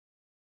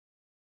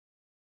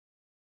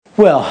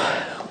Well,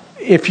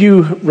 if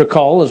you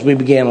recall, as we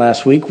began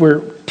last week, we're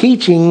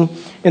teaching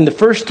in the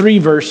first 3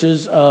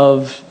 verses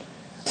of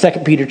 2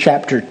 Peter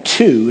chapter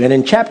 2. And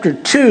in chapter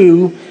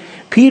 2,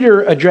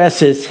 Peter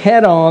addresses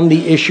head-on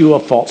the issue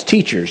of false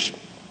teachers.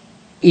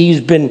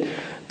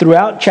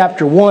 Throughout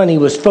chapter 1, he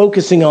was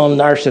focusing on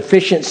our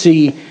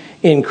sufficiency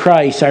in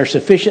Christ, our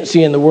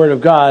sufficiency in the Word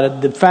of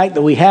God. The fact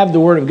that we have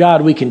the Word of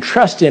God, we can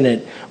trust in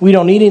it. We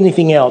don't need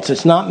anything else.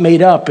 It's not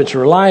made up. It's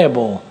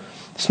reliable.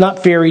 It's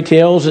not fairy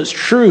tales. It's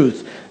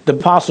truth. The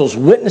apostles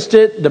witnessed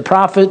it. The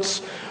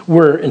prophets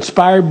were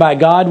inspired by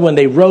God when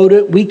they wrote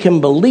it. We can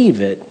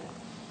believe it.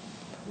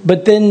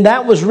 But then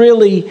that was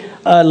really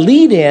a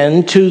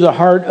lead-in to the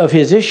heart of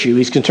his issue.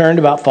 He's concerned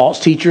about false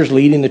teachers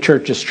leading the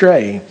church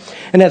astray.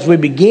 And as we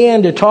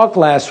began to talk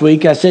last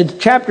week, I said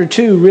chapter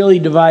 2 really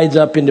divides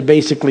up into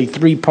basically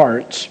 3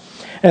 parts.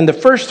 And the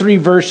first 3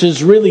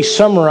 verses really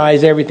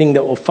summarize everything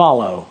that will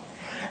follow.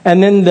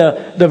 And then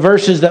the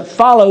verses that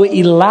follow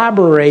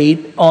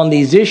elaborate on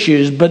these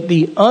issues, but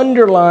the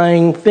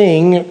underlying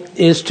thing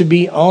is to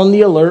be on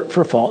the alert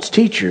for false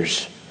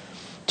teachers,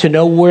 to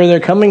know where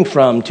they're coming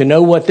from, to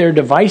know what their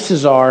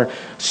devices are,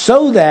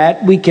 so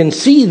that we can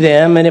see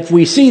them, and if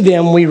we see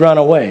them, we run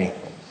away.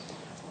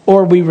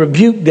 Or we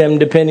rebuke them,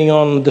 depending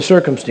on the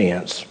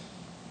circumstance.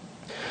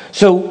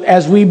 So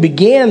as we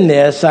began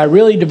this, I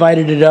really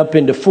divided it up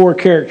into 4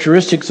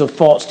 characteristics of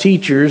false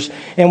teachers,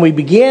 and we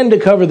began to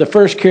cover the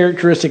first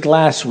characteristic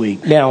last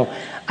week. Now,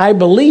 I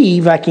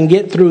believe I can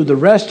get through the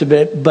rest of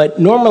it, but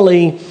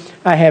normally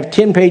I have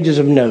 10 pages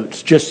of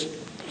notes, just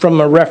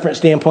from a reference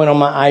standpoint on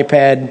my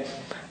iPad.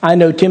 I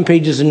know 10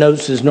 pages of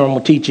notes is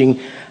normal teaching.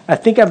 I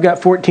think I've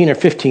got 14 or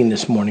 15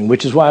 this morning,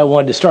 which is why I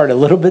wanted to start a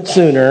little bit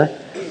sooner.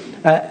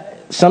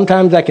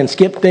 Sometimes I can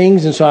skip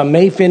things, and so I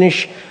may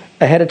finish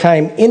ahead of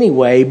time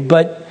anyway,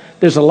 but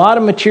there's a lot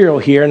of material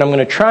here, and I'm going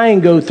to try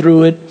and go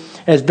through it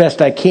as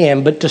best I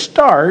can. But to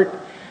start,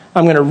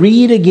 I'm going to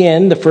read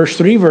again the first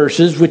 3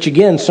 verses, which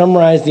again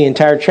summarize the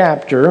entire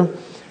chapter.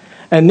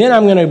 And then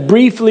I'm going to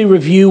briefly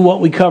review what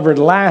we covered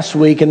last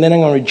week, and then I'm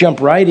going to jump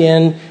right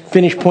in,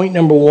 finish point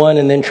number 1,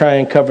 and then try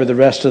and cover the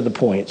rest of the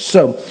points.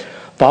 So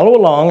follow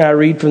along. I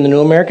read from the New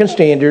American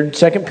Standard,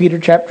 2 Peter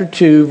chapter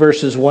 2,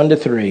 verses 1 to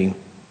 3.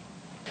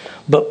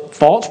 But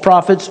false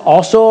prophets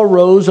also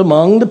arose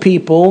among the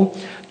people,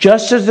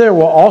 just as there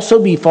will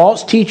also be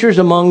false teachers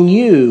among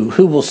you,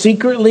 who will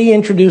secretly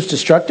introduce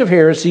destructive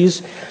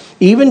heresies,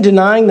 even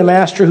denying the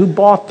master who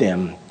bought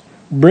them,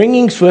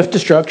 bringing swift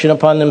destruction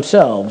upon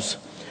themselves.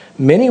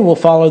 Many will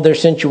follow their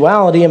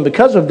sensuality, and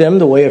because of them,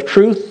 the way of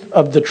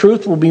the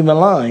truth will be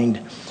maligned.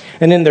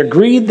 And in their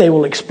greed, they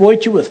will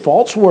exploit you with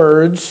false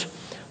words.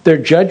 Their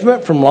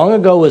judgment from long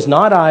ago is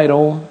not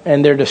idle,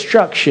 and their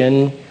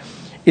destruction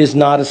is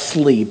not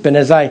asleep. And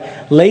as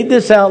I laid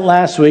this out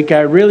last week, I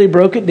really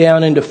broke it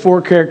down into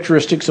 4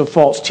 characteristics of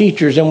false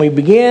teachers. And we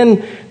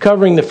began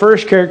covering the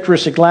first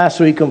characteristic last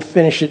week and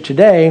finished it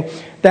today.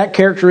 That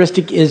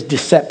characteristic is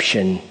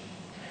deception.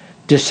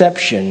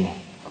 Deception.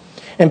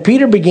 And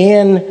Peter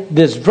began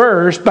this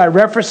verse by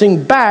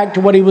referencing back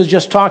to what he was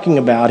just talking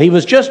about. He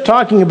was just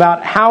talking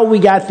about how we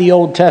got the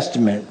Old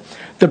Testament.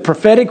 The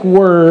prophetic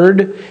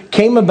word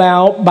came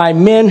about by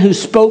men who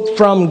spoke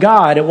from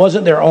God. It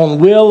wasn't their own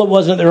will. It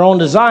wasn't their own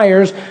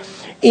desires.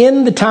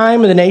 In the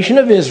time of the nation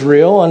of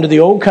Israel, under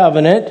the Old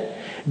Covenant,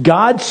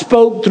 God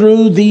spoke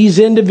through these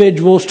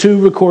individuals to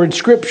record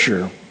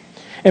Scripture.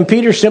 And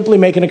Peter's simply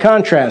making a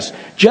contrast.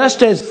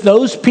 Just as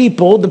those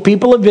people, the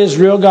people of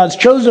Israel, God's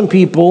chosen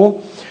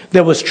people,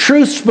 there was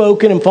truth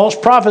spoken and false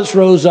prophets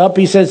rose up,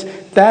 he says,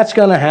 that's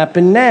going to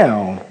happen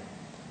now.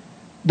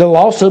 There'll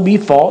also be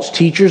false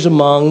teachers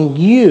among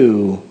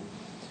you.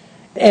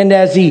 And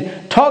as he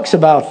talks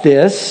about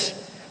this,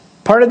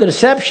 part of the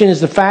deception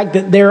is the fact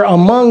that they're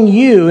among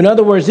you. In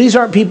other words, these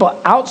aren't people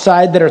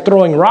outside that are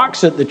throwing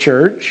rocks at the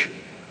church.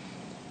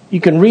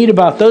 You can read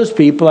about those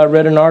people. I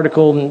read an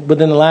article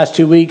within the last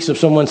 2 weeks of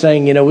someone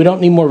saying, we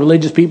don't need more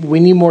religious people, we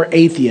need more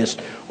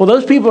atheists. Well,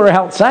 those people are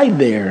outside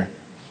there.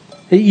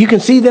 You can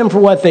see them for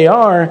what they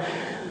are.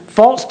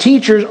 False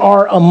teachers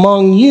are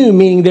among you,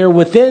 meaning they're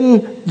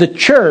within the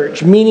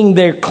church, meaning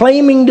they're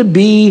claiming to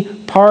be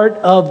part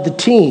of the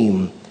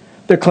team.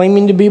 They're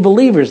claiming to be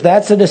believers.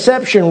 That's a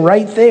deception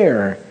right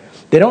there.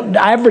 They don't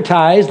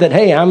advertise that,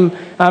 hey, I'm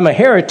a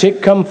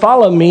heretic, come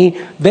follow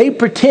me. They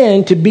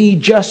pretend to be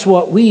just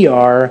what we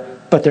are,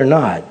 but they're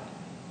not.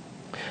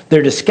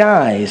 They're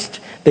disguised.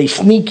 They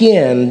sneak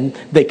in.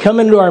 They come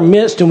into our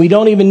midst, and we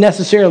don't even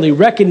necessarily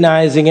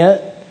recognizing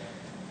it.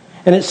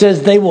 And it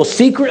says they will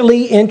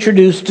secretly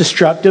introduce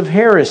destructive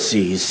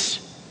heresies.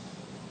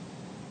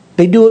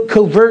 They do it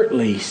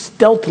covertly,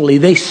 stealthily.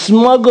 They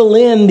smuggle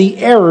in the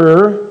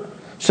error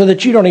so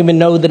that you don't even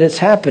know that it's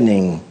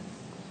happening.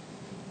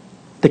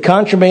 The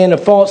contraband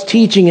of false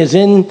teaching is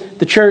in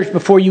the church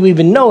before you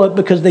even know it,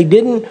 because they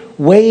didn't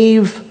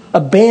wave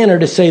a banner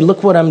to say,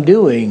 look what I'm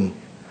doing.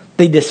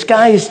 They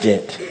disguised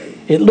it.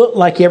 It looked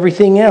like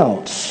everything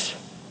else.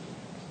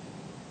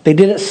 They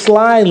did it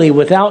slyly,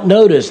 without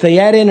notice. They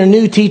add in a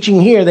new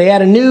teaching here. They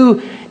add a new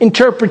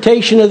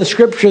interpretation of the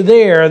scripture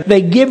there.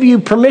 They give you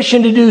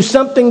permission to do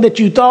something that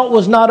you thought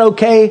was not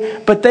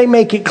okay, but they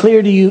make it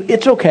clear to you,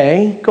 it's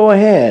okay, go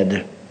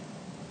ahead.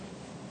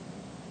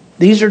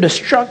 These are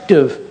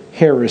destructive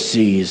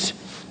heresies.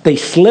 They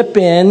slip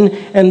in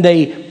and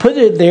they put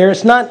it there.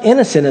 It's not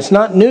innocent. It's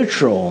not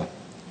neutral.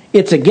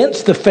 It's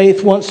against the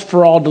faith once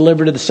for all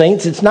delivered to the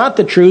saints. It's not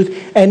the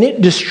truth, and it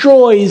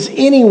destroys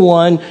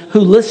anyone who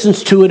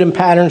listens to it and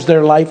patterns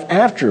their life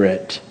after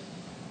it.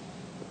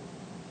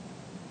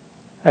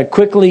 I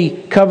quickly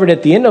covered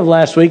at the end of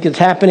last week, it's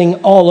happening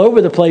all over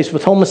the place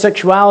with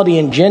homosexuality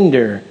and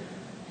gender.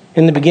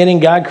 In the beginning,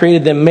 God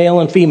created them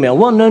male and female.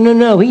 Well,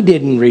 no, He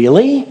didn't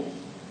really.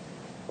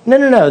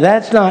 No,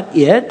 that's not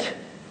it.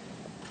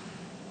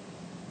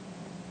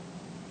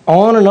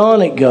 On and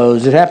on it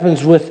goes. It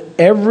happens with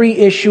every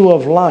issue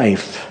of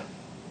life.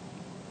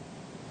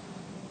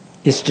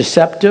 It's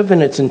deceptive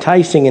and it's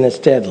enticing and it's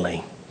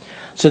deadly.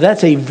 So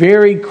that's a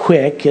very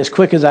quick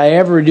as I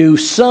ever do,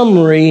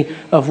 summary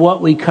of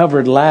what we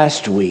covered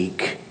last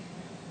week.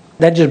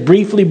 That just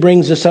briefly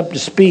brings us up to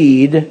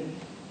speed.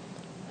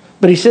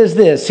 But he says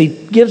this, he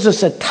gives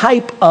us a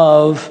type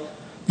of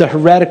the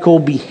heretical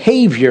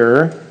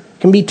behavior.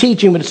 It can be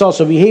teaching, but it's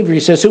also behavior. He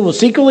says, who will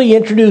secretly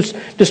introduce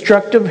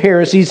destructive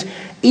heresies,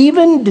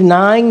 even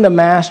denying the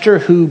master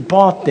who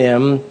bought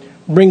them,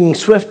 bringing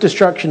swift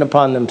destruction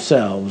upon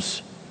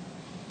themselves.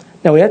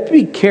 Now, we have to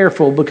be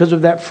careful because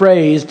of that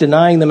phrase,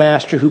 denying the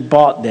master who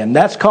bought them.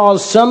 That's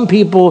caused some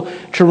people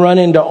to run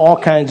into all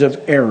kinds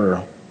of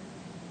error.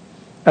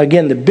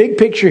 Again, the big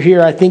picture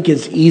here, I think,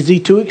 is easy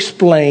to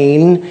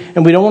explain,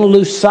 and we don't want to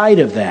lose sight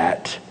of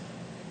that.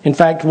 In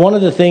fact, one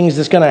of the things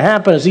that's going to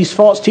happen is these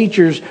false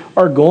teachers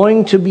are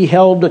going to be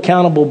held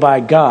accountable by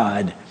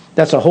God.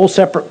 That's a whole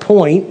separate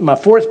point, my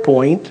fourth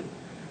point.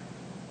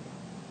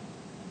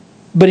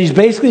 But he's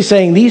basically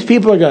saying these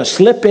people are going to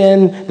slip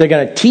in, they're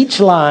going to teach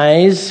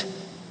lies.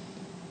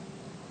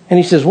 And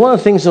he says one of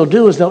the things they'll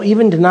do is they'll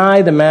even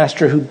deny the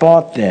master who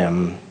bought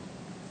them.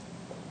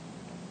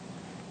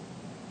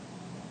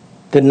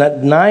 The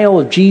denial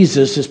of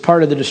Jesus is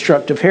part of the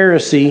destructive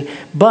heresy,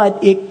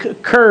 but it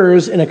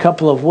occurs in a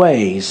couple of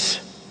ways.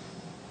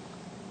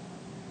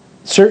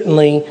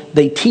 Certainly,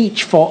 they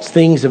teach false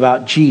things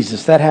about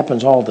Jesus. That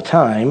happens all the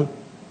time.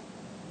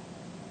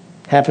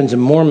 It happens in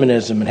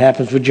Mormonism. It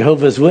happens with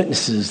Jehovah's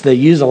Witnesses. They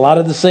use a lot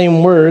of the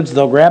same words.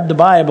 They'll grab the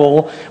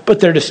Bible, but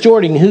they're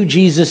distorting who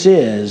Jesus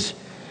is.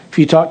 If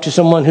you talk to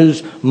someone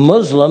who's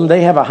Muslim,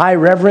 they have a high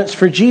reverence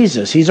for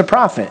Jesus. He's a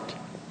prophet.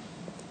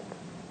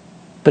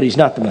 But he's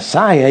not the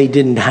Messiah. He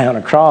didn't die on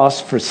a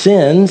cross for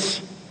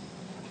sins.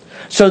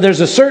 So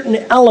there's a certain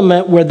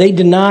element where they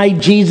deny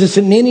Jesus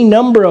in any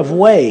number of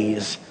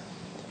ways.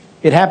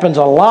 It happens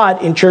a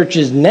lot in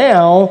churches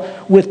now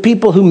with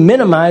people who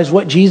minimize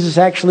what Jesus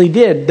actually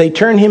did. They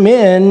turn him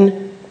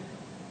in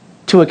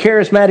to a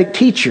charismatic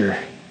teacher.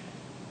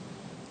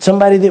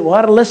 Somebody that we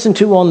ought to listen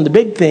to on the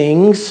big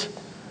things,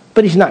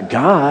 but he's not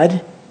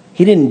God.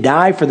 He didn't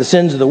die for the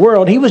sins of the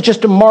world. He was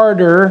just a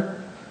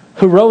martyr,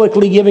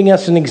 heroically giving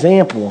us an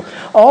example.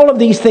 All of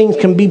these things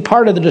can be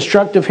part of the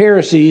destructive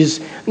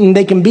heresies, and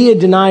they can be a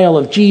denial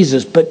of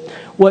Jesus. But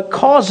what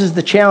causes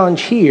the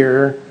challenge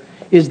here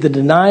is the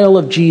denial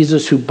of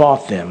Jesus who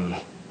bought them.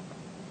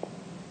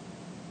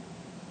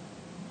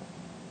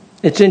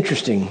 It's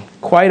interesting.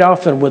 Quite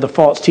often with a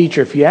false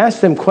teacher, if you ask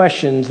them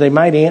questions, they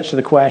might answer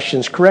the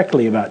questions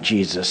correctly about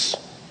Jesus.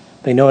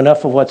 They know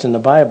enough of what's in the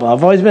Bible.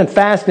 I've always been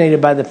fascinated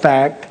by the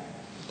fact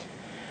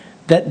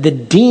that the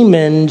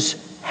demons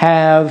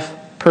have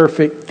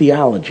perfect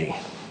theology.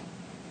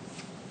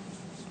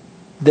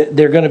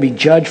 They're going to be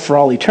judged for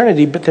all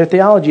eternity, but their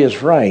theology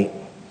is right.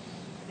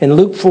 In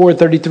Luke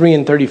 4:33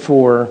 and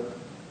 34,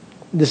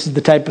 this is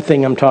the type of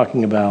thing I'm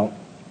talking about.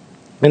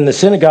 In the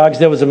synagogues,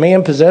 there was a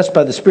man possessed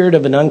by the spirit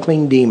of an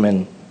unclean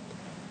demon.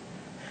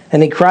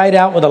 And he cried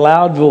out with a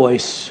loud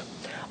voice,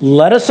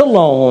 "Let us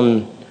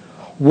alone.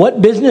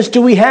 What business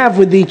do we have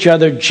with each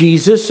other,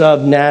 Jesus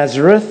of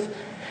Nazareth?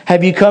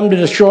 Have you come to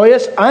destroy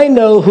us? I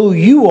know who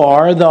you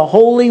are, the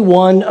Holy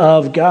One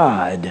of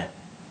God."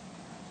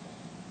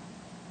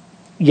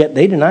 Yet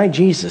they denied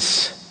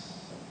Jesus.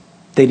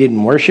 They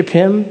didn't worship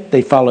him.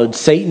 They followed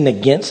Satan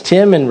against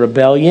him in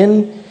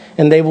rebellion,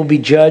 and they will be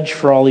judged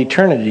for all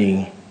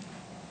eternity.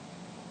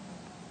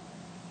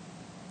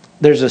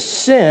 There's a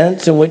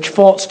sense in which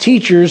false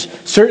teachers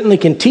certainly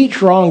can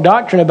teach wrong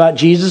doctrine about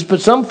Jesus, but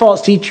some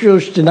false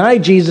teachers deny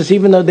Jesus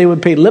even though they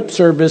would pay lip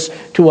service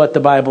to what the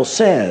Bible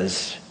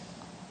says.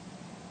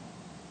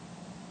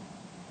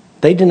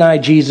 They deny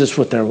Jesus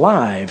with their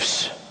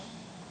lives.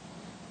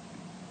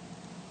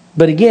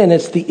 But again,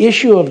 it's the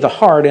issue of the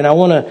heart, and I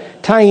want to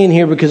tie in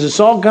here because it's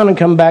all going to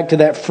come back to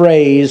that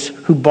phrase,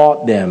 who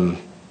bought them.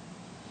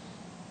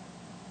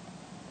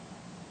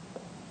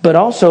 But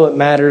also it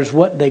matters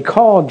what they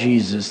call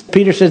Jesus.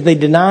 Peter says they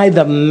deny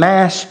the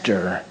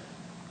master.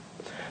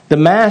 The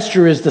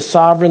master is the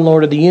sovereign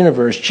Lord of the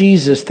universe,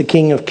 Jesus, the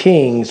King of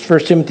Kings.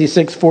 1 Timothy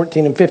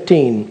 6:14 and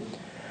 15.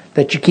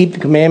 that you keep the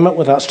commandment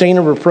without stain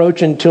or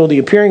reproach until the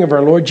appearing of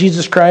our Lord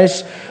Jesus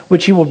Christ,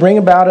 which he will bring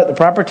about at the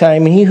proper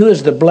time. And he who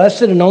is the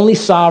blessed and only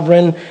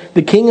sovereign,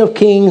 the King of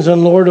kings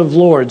and Lord of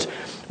lords.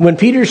 When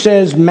Peter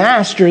says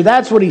master,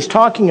 that's what he's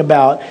talking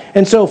about.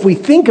 And so if we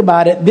think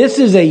about it, this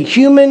is a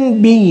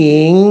human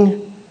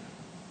being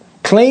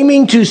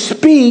claiming to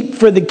speak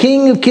for the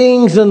King of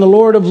kings and the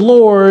Lord of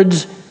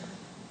lords,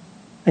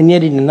 and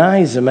yet he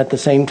denies him at the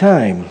same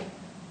time.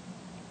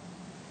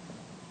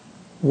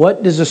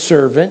 What does a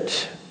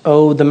servant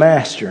owe the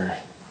master?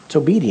 It's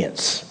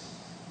obedience.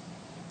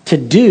 To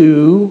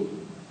do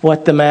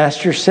what the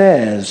master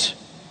says.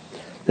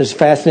 There's a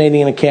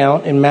fascinating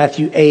account in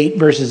Matthew 8,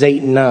 verses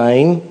 8 and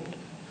 9,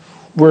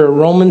 where a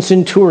Roman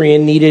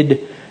centurion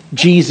needed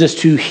Jesus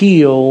to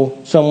heal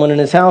someone in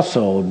his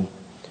household.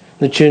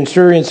 The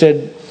centurion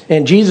said,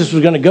 and Jesus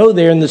was going to go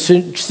there, and the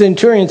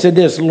centurion said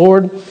this,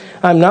 Lord,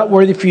 I'm not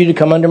worthy for you to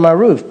come under my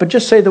roof, but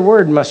just say the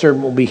word and my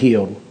servant will be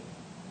healed.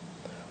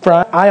 For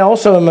I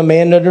also am a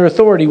man under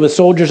authority with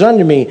soldiers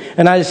under me.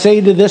 And I say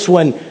to this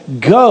one,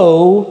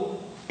 go,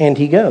 and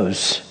he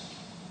goes.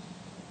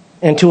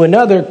 And to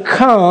another,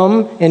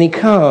 come, and he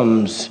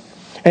comes.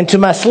 And to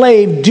my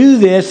slave, do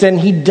this, and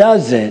he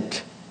does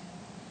it.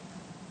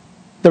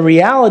 The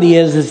reality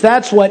is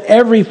that's what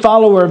every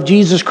follower of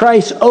Jesus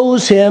Christ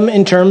owes him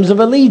in terms of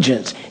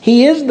allegiance.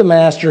 He is the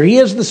master. He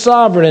is the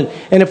sovereign.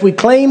 And if we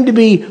claim to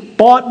be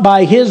bought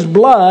by his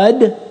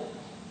blood,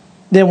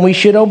 then we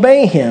should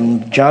obey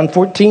him. John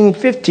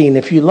 14:15,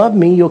 if you love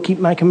me, you'll keep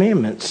my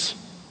commandments.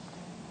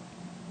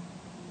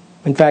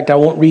 In fact, I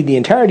won't read the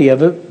entirety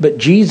of it, but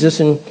Jesus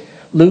in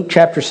Luke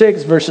chapter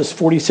 6, verses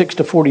 46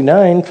 to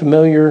 49,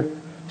 familiar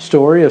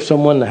story of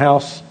someone in the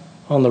house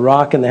on the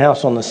rock and the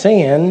house on the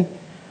sand,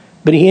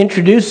 but he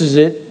introduces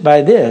it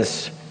by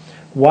this,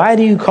 why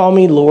do you call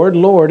me Lord,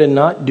 Lord, and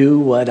not do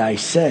what I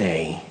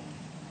say?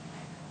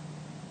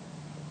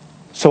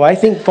 So I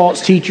think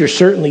false teachers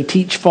certainly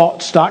teach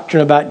false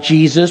doctrine about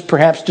Jesus,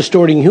 perhaps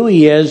distorting who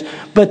he is,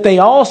 but they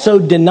also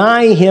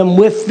deny him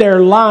with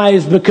their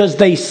lives because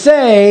they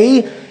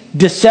say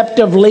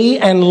deceptively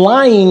and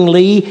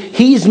lyingly,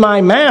 he's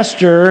my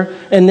master,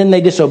 and then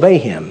they disobey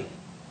him.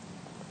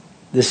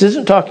 This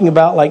isn't talking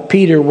about like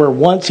Peter, where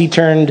once he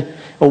turned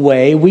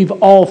away. We've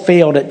all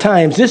failed at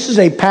times. This is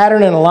a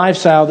pattern and a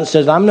lifestyle that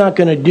says, I'm not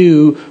going to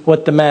do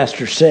what the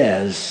master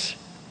says.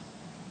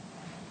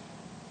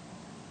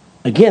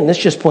 Again, this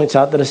just points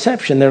out the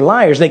deception. They're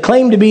liars. They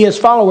claim to be his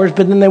followers,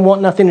 but then they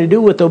want nothing to do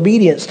with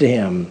obedience to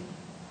him.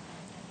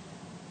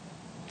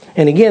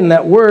 And again,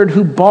 that word,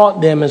 who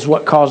bought them, is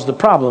what caused the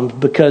problems,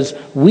 because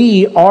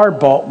we are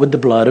bought with the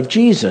blood of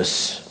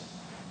Jesus.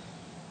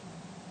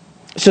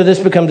 So this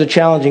becomes a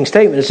challenging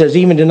statement. It says,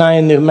 even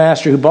denying the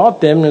master who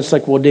bought them, and it's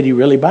like, well, did he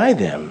really buy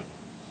them?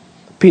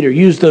 Peter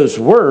used those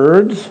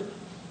words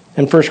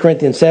in 1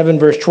 Corinthians 7,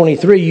 verse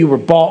 23, you were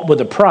bought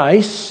with a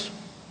price.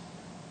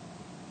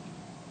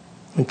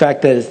 In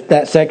fact,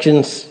 that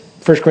section,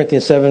 1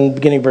 Corinthians 7,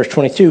 beginning verse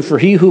 22, for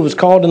he who was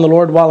called in the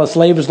Lord while a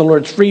slave is the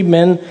Lord's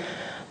freedman.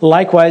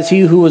 Likewise,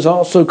 he who was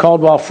also called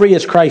while free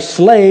is Christ's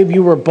slave.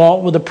 You were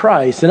bought with a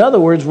price. In other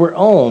words, we're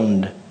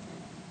owned.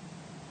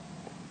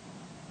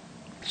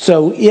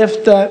 So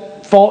if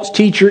that false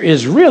teacher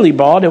is really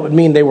bought, it would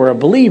mean they were a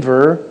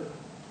believer.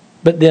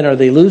 But then are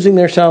they losing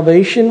their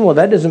salvation? Well,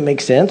 that doesn't make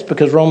sense,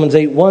 because Romans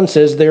 8:1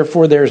 says,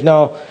 therefore there is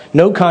now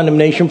no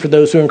condemnation for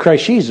those who are in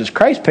Christ Jesus.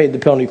 Christ paid the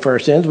penalty for our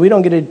sins. We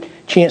don't get a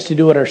chance to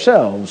do it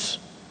ourselves.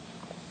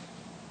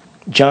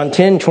 John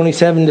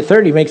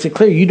 10:27-30 makes it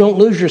clear, you don't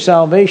lose your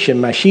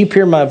salvation. My sheep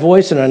hear my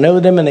voice, and I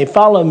know them, and they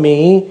follow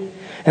me.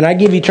 And I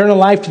give eternal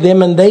life to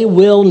them, and they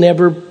will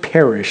never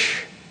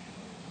perish.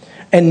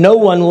 And no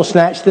one will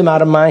snatch them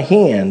out of my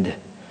hand.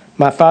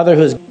 My Father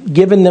who has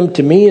given them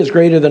to me is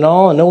greater than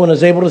all, and no one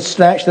is able to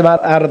snatch them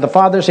out of the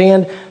Father's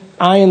hand.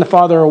 I and the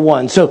Father are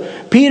one. So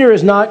Peter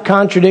is not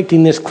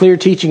contradicting this clear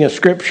teaching of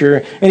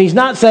Scripture, and he's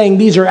not saying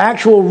these are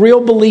actual real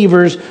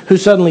believers who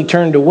suddenly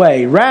turned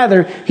away.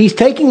 Rather, he's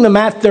taking them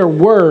at their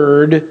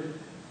word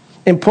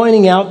and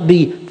pointing out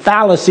the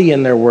fallacy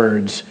in their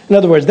words. In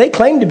other words, they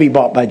claim to be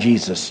bought by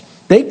Jesus.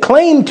 They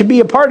claim to be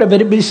a part of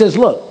it, but he says,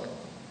 look,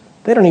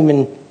 they don't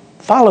even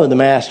follow the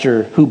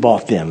master who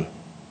bought them.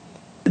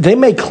 They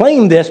may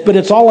claim this, but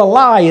it's all a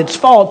lie. It's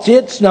false.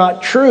 It's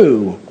not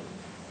true.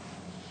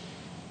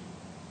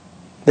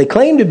 They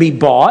claim to be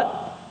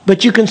bought,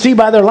 but you can see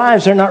by their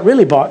lives they're not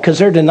really bought, because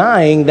they're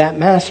denying that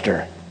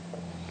master.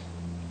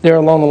 They're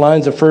along the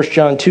lines of 1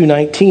 John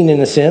 2:19 in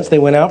a sense. They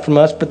went out from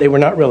us, but they were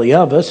not really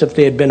of us. If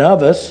they had been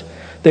of us,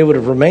 they would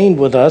have remained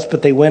with us,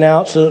 but they went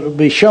out so it would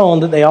be shown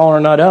that they all are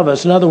not of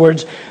us. In other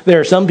words, there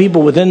are some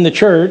people within the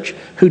church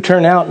who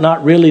turn out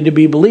not really to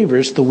be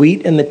believers, the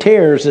wheat and the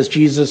tares, as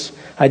Jesus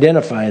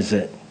identifies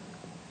it.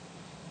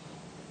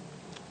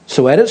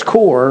 So at its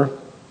core,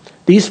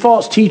 these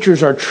false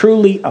teachers are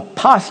truly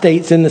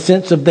apostates in the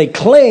sense of they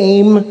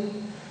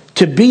claim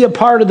to be a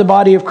part of the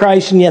body of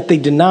Christ, and yet they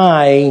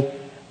deny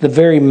the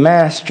very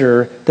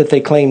master that they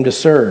claim to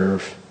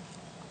serve.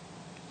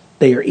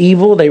 They are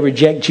evil. They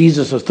reject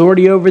Jesus'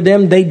 authority over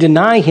them. They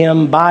deny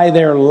him by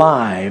their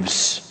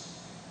lives.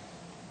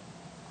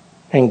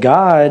 And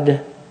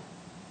God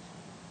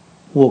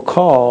will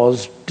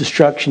cause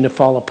destruction to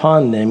fall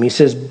upon them. He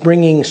says,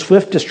 bringing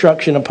swift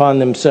destruction upon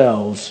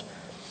themselves.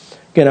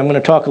 Again, I'm going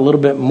to talk a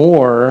little bit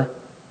more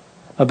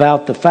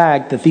about the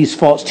fact that these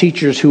false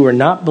teachers who are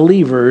not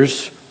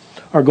believers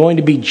are going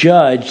to be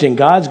judged, and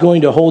God's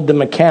going to hold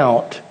them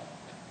account.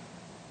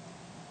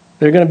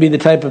 They're going to be the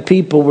type of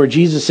people where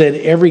Jesus said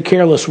every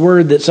careless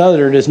word that's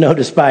uttered is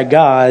noticed by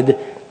God.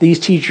 These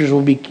teachers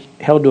will be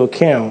held to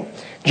account.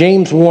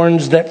 James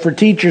warns that for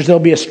teachers there'll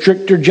be a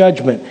stricter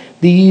judgment.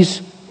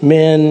 These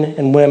men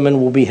and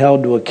women will be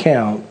held to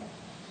account.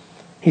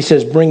 He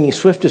says, bringing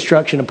swift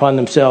destruction upon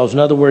themselves. In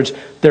other words,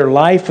 their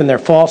life and their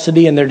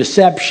falsity and their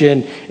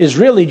deception is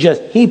really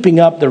just heaping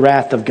up the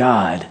wrath of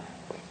God.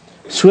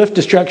 Swift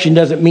destruction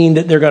doesn't mean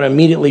that they're going to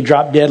immediately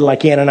drop dead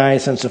like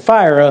Ananias and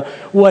Sapphira.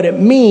 What it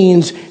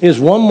means is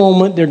one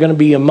moment they're going to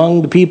be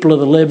among the people of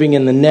the living,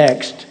 and the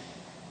next,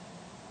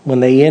 when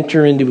they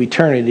enter into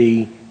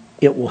eternity,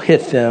 it will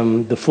hit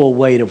them the full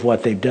weight of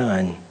what they've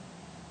done.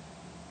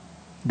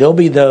 There'll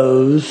be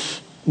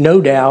those,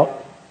 no doubt,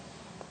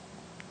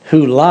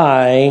 who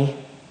lie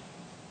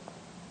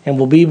and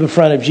will be in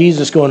front of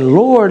Jesus going,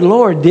 Lord,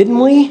 Lord, didn't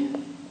we?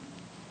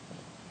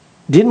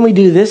 Didn't we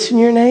do this in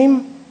your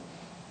name?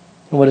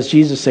 And what does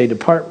Jesus say?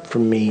 Depart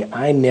from me,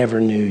 I never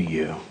knew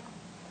you.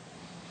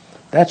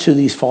 That's who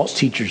these false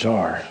teachers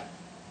are.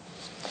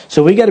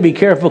 So we got to be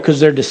careful because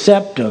they're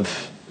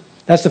deceptive.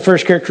 That's the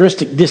first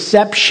characteristic,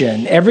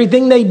 deception.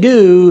 Everything they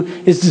do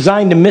is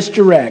designed to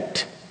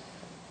misdirect.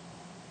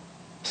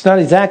 It's not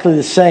exactly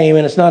the same,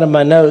 and it's not in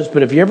my notes,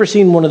 but have you ever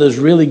seen one of those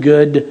really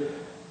good,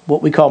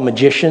 what we call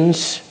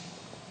magicians?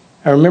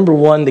 I remember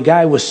one, the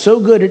guy was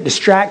so good at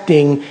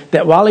distracting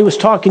that while he was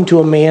talking to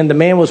a man, the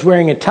man was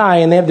wearing a tie,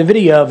 and they have the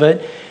video of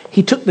it.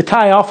 He took the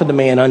tie off of the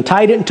man,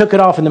 untied it, and took it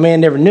off, and the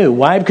man never knew.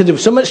 Why? Because there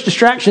was so much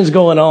distractions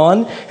going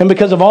on, and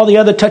because of all the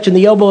other touching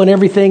the elbow and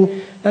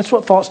everything. That's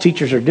what false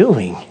teachers are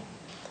doing.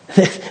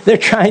 They're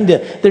trying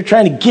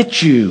to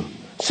get you.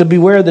 So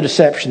beware of the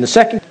deception. The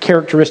second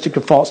characteristic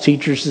of false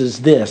teachers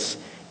is this,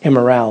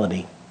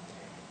 immorality.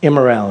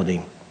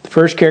 Immorality. The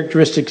first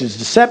characteristic is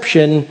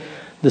deception.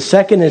 The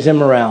second is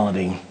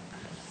immorality.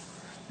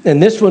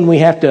 And this one we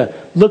have to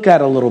look at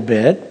a little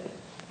bit.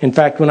 In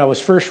fact, when I was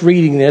first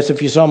reading this,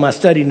 if you saw my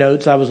study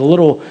notes, I was a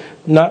little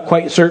not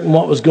quite certain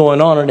what was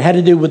going on. It had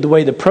to do with the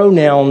way the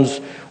pronouns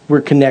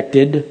were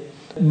connected.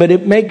 But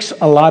it makes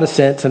a lot of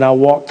sense, and I'll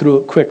walk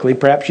through it quickly.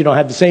 Perhaps you don't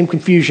have the same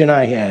confusion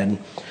I had.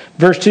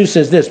 Verse 2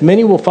 says this,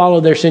 many will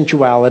follow their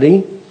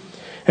sensuality,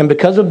 and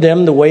because of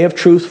them, the way of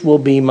truth will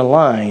be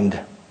maligned.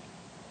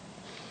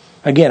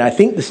 Again, I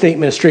think the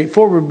statement is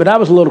straightforward, but I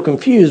was a little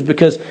confused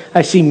because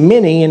I see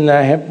many, and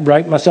I have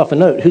write myself a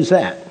note. Who's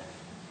that?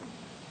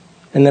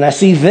 And then I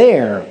see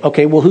there.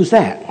 Okay, well, who's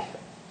that?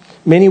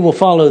 Many will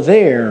follow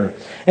there.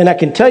 And I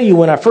can tell you,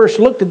 when I first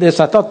looked at this,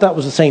 I thought that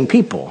was the same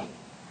people.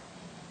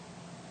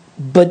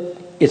 But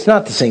it's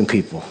not the same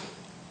people.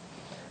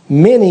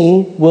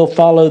 Many will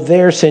follow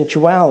their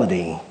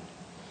sensuality.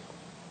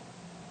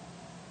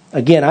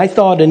 Again, I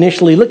thought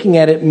initially looking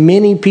at it,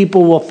 many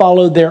people will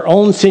follow their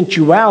own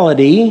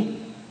sensuality.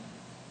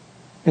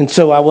 And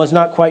so I was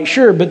not quite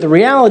sure. But the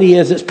reality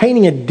is it's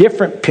painting a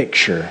different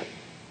picture.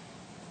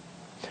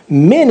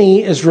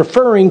 Many is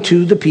referring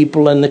to the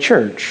people in the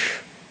church.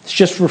 It's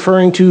just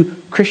referring to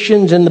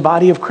Christians in the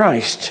body of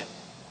Christ.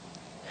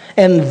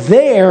 And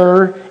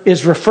there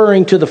is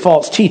referring to the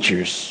false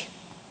teachers.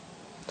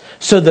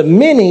 So the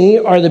many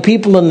are the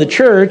people in the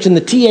church, and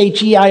the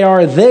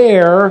THEIR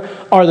there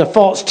are the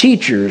false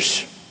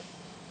teachers.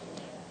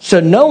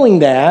 So knowing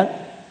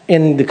that,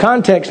 and the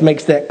context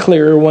makes that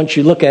clearer once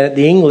you look at it,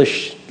 the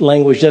English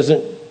language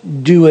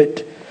doesn't do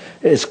it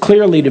as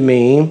clearly to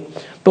me.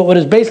 But what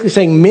it's basically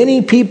saying,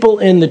 many people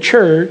in the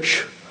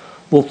church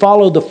will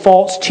follow the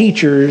false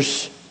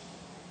teachers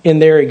in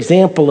their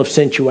example of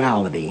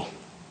sensuality.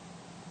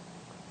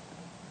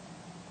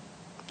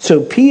 So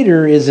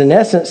Peter is in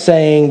essence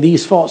saying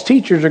these false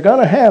teachers are going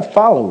to have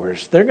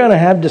followers. They're going to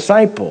have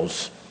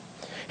disciples.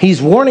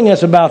 He's warning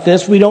us about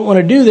this. We don't want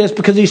to do this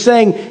because he's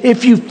saying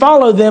if you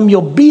follow them,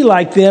 you'll be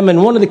like them.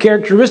 And one of the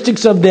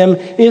characteristics of them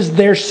is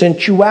their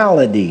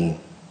sensuality.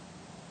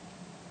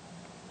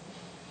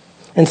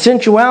 And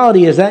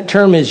sensuality, as that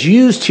term is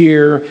used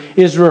here,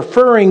 is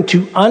referring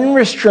to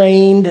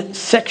unrestrained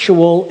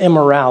sexual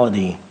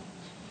immorality.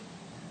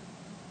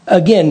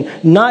 Again,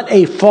 not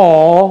a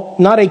fall,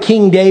 not a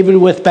King David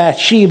with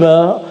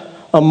Bathsheba,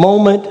 a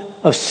moment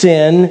of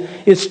sin.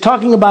 It's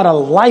talking about a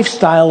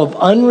lifestyle of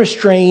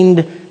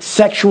unrestrained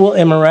sexual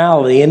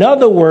immorality. In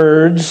other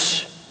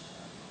words,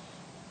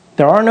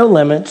 there are no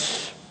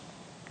limits.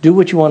 Do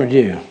what you want to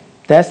do.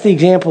 That's the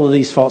example of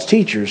these false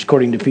teachers,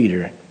 according to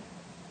Peter. In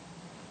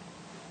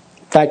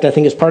fact, I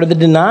think it's part of the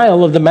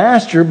denial of the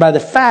master by the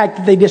fact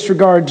that they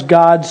disregard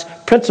God's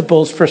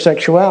principles for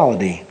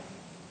sexuality.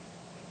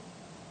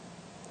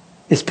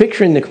 It's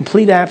picturing the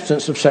complete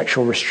absence of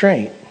sexual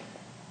restraint.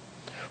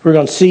 We're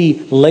going to see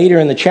later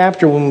in the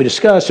chapter when we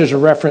discuss, there's a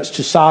reference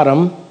to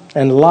Sodom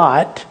and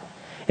Lot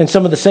and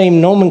some of the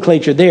same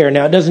nomenclature there.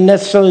 Now, it doesn't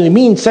necessarily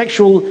mean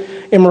sexual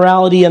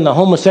immorality in the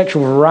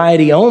homosexual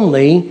variety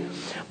only,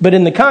 but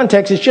in the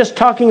context, it's just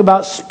talking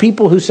about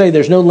people who say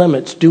there's no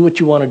limits, do what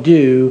you want to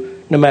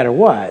do, no matter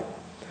what.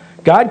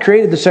 God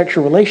created the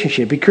sexual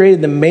relationship. He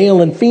created the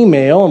male and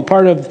female, and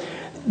part of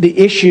the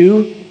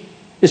issue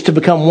is to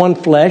become one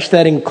flesh.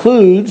 That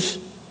includes,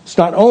 it's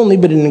not only,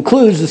 but it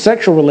includes the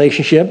sexual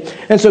relationship.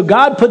 And so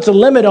God puts a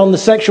limit on the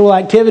sexual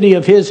activity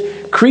of his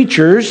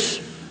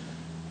creatures.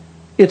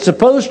 It's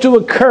supposed to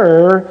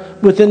occur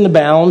within the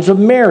bounds of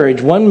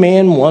marriage, one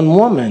man, one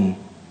woman.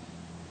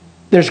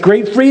 There's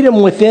great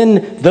freedom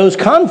within those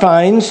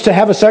confines to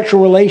have a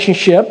sexual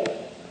relationship,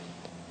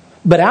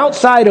 but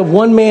outside of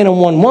one man and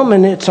one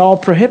woman, it's all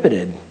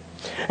prohibited.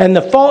 And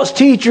the false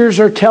teachers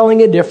are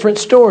telling a different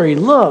story.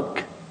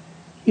 Look,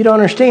 you don't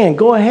understand.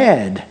 Go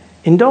ahead.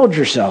 Indulge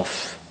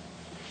yourself.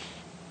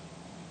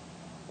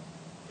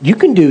 You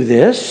can do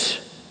this.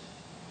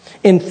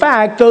 In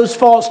fact, those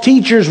false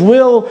teachers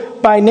will,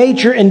 by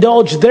nature,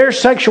 indulge their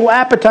sexual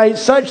appetite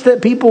such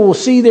that people will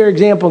see their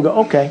example and go,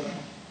 okay,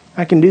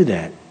 I can do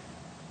that.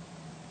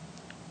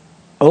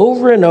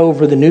 Over and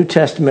over, the New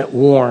Testament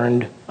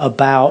warned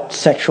about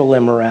sexual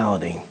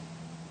immorality,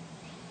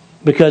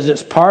 because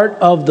it's part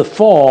of the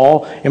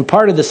fall, and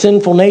part of the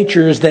sinful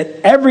nature is that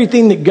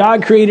everything that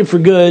God created for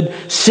good,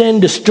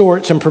 sin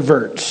distorts and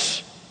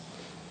perverts.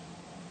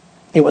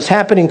 It was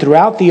happening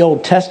throughout the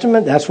Old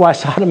Testament. That's why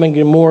Sodom and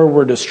Gomorrah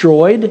were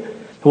destroyed.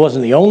 It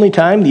wasn't the only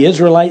time. The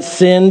Israelites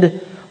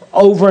sinned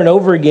over and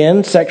over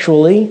again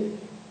sexually.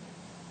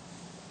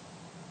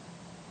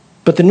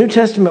 But the New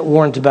Testament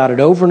warns about it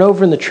over and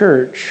over in the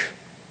church.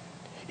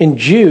 In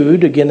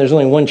Jude, again, there's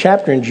only one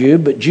chapter in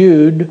Jude, but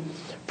Jude,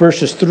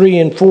 verses 3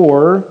 and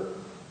 4,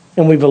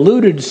 and we've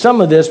alluded to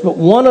some of this, but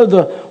one of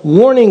the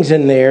warnings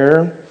in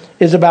there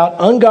is about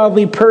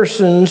ungodly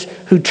persons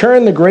who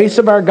turn the grace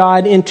of our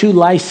God into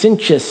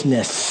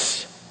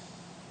licentiousness.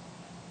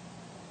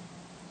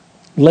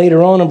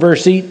 Later on in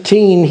verse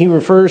 18, he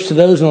refers to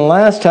those in the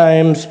last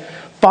times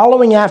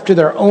following after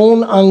their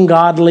own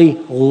ungodly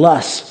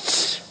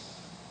lusts.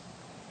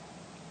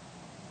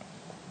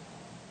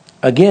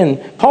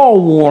 Again,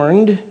 Paul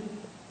warned,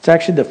 it's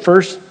actually the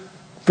first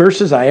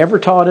verses I ever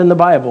taught in the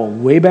Bible,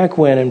 way back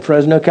when in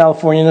Fresno,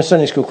 California, in a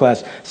Sunday school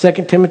class,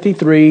 2 Timothy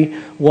 3,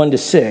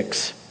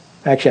 1-6.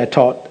 Actually, I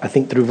taught, I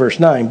think, through verse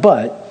 9.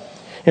 But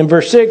in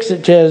verse 6,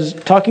 it says,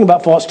 talking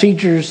about false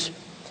teachers,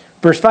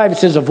 verse 5, it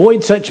says,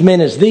 avoid such men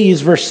as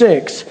these. Verse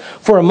 6,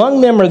 for among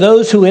them are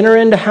those who enter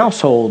into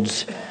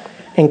households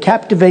and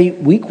captivate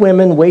weak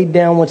women weighed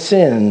down with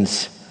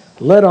sins,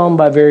 led on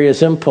by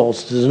various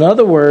impulses. In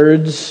other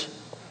words,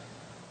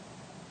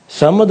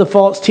 some of the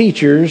false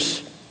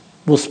teachers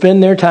will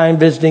spend their time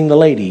visiting the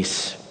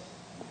ladies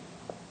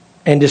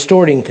and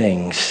distorting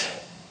things.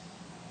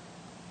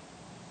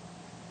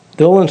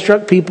 They'll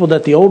instruct people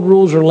that the old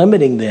rules are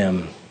limiting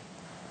them.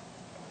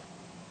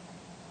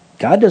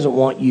 God doesn't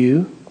want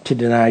you to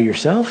deny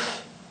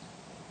yourself.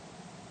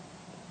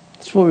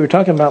 That's what we were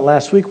talking about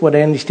last week, what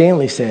Andy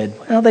Stanley said.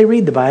 Well, they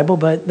read the Bible,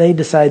 but they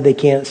decide they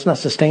can't. It's not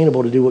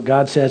sustainable to do what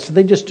God says, so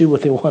they just do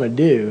what they want to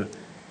do.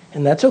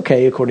 And that's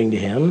okay, according to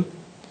him.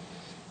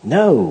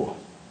 No.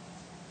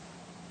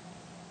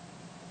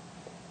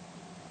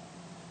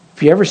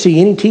 If you ever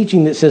see any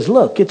teaching that says,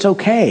 look, it's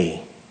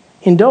okay,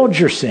 indulge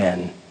your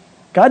sin.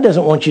 God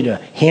doesn't want you to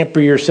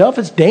hamper yourself.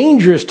 It's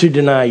dangerous to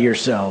deny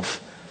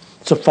yourself.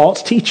 It's a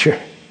false teacher.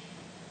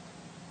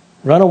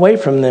 Run away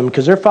from them,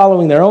 because they're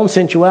following their own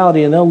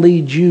sensuality and they'll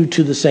lead you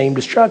to the same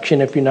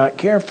destruction if you're not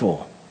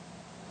careful.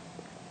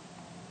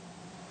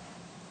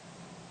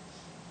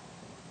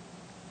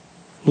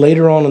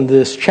 Later on in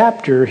this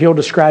chapter, he'll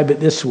describe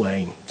it this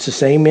way. It's the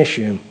same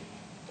issue.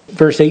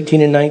 Verse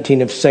 18 and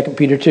 19 of 2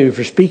 Peter 2.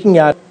 For speaking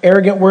out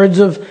arrogant words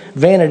of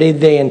vanity,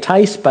 they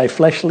entice by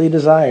fleshly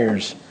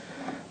desires,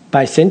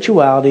 by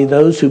sensuality,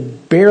 those who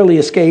barely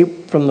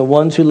escape from the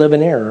ones who live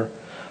in error,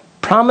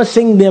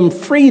 promising them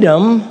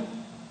freedom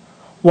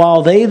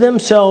while they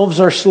themselves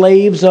are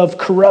slaves of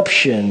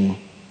corruption.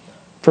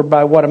 For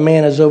by what a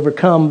man is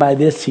overcome, by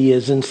this he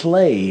is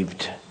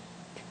enslaved.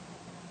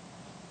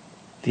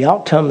 The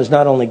outcome is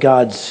not only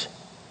God's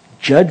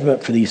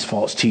judgment for these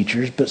false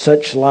teachers, but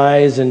such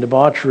lies and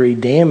debauchery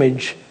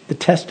damage the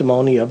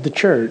testimony of the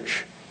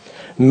church.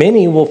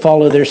 Many will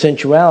follow their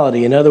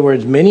sensuality. In other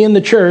words, many in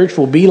the church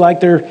will be like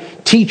their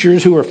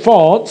teachers who are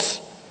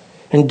false,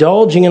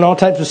 indulging in all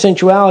types of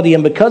sensuality,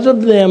 and because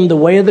of them, the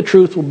way of the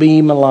truth will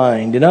be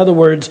maligned. In other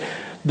words,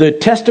 the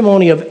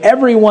testimony of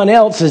everyone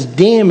else is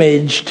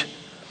damaged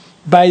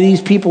by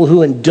these people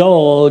who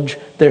indulge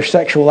their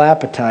sexual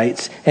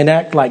appetites and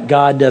act like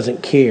God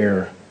doesn't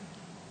care.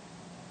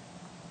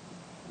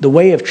 The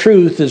way of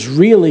truth is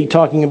really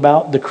talking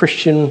about the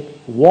Christian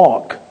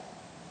walk,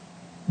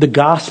 the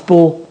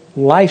gospel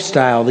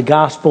lifestyle, the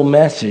gospel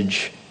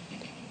message.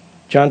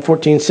 John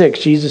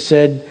 14:6, Jesus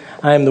said,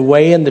 I am the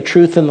way and the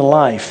truth and the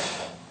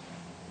life.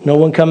 No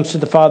one comes to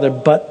the Father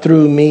but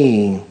through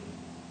me.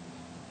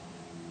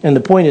 And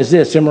the point is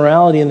this,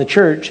 immorality in the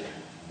church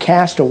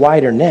cast a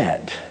wider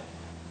net.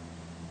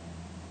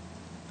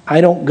 I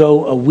don't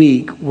go a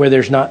week where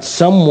there's not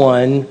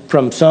someone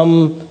from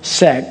some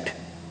sect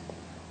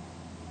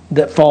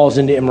that falls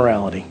into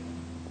immorality.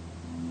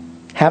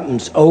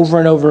 Happens over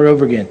and over and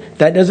over again.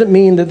 That doesn't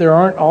mean that there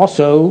aren't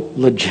also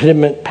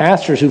legitimate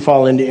pastors who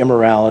fall into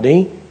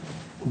immorality.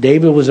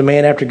 David was a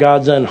man after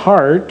God's own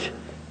heart,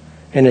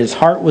 and his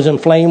heart was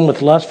inflamed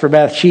with lust for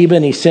Bathsheba,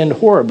 and he sinned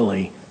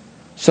horribly.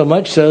 So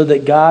much so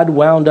that God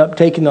wound up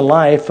taking the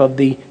life of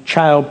the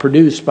child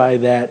produced by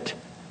that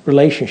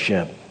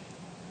relationship.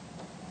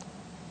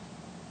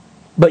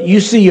 But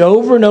you see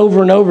over and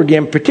over and over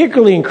again,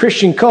 particularly in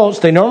Christian cults,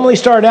 they normally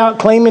start out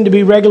claiming to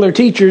be regular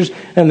teachers,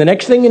 and the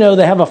next thing you know,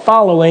 they have a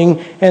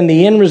following, and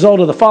the end result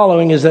of the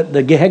following is that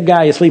the head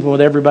guy is sleeping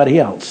with everybody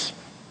else.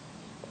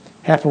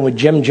 Happened with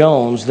Jim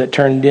Jones that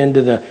turned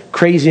into the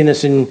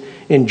craziness in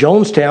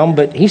Jonestown,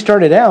 but he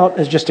started out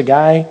as just a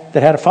guy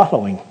that had a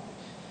following.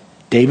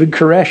 David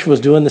Koresh was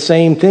doing the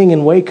same thing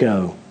in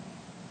Waco.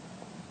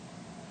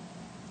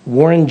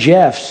 Warren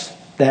Jeffs,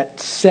 that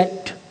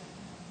sect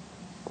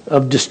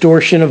of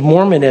distortion of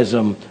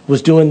Mormonism,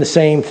 was doing the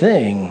same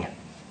thing.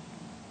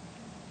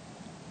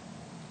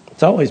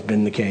 It's always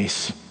been the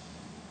case.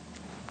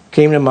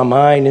 Came to my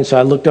mind, and so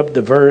I looked up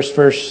the verse,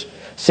 1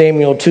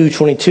 Samuel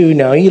 2:22.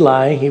 Now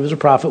Eli, he was a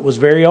prophet, was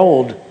very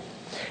old,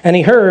 and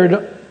he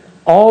heard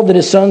all that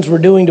his sons were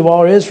doing to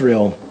all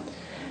Israel,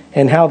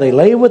 and how they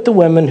lay with the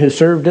women who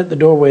served at the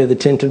doorway of the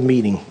tent of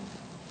meeting.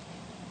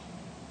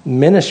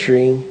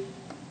 Ministry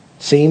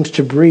seems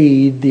to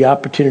breed the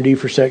opportunity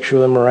for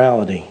sexual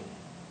immorality.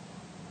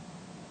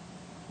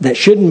 That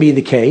shouldn't be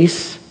the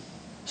case.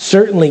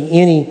 Certainly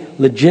any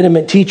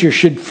legitimate teacher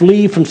should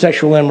flee from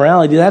sexual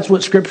immorality. That's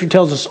what Scripture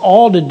tells us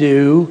all to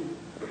do,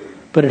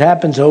 but it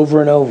happens over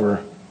and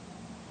over.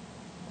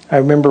 I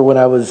remember when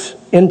I was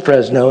in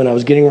Fresno and I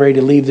was getting ready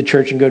to leave the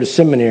church and go to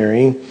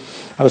seminary,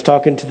 I was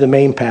talking to the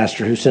main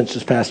pastor who since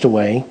has passed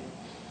away.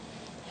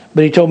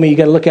 But he told me you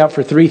got to look out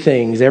for three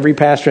things. Every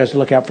pastor has to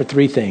look out for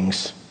three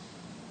things.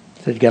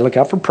 He said you got to look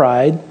out for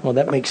pride. Well,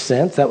 that makes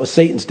sense. That was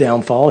Satan's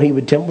downfall. He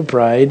would tempt with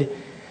pride.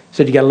 He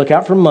said you got to look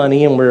out for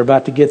money, and we're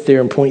about to get there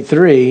in point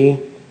 3.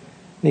 And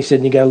he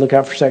said you got to look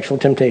out for sexual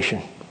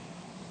temptation.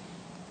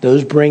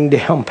 Those bring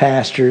down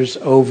pastors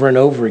over and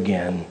over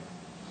again.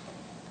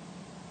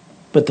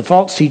 But the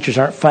false teachers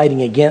aren't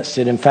fighting against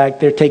it. In fact,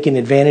 they're taking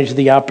advantage of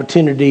the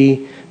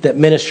opportunity that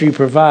ministry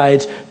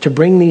provides to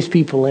bring these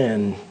people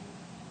in.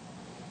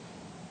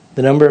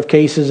 The number of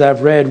cases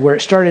I've read where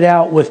it started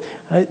out with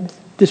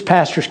this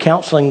pastor's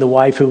counseling the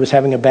wife who was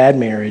having a bad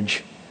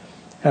marriage.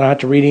 I don't have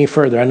to read any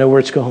further. I know where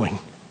it's going.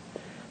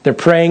 They're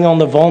preying on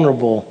the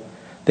vulnerable.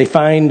 They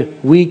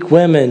find weak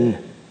women.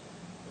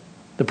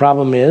 The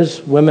problem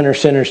is women are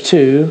sinners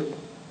too,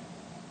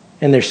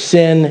 and there's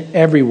sin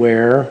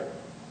everywhere.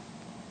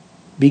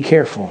 Be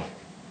careful.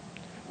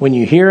 When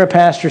you hear a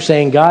pastor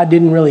saying God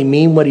didn't really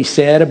mean what he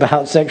said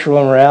about sexual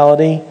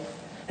immorality,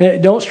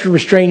 don't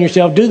restrain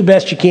yourself. Do the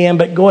best you can,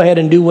 but go ahead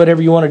and do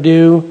whatever you want to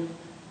do.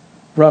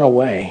 Run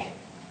away.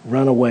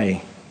 Run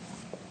away.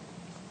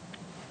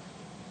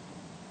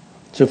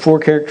 So 4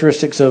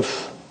 characteristics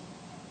of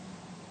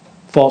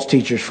false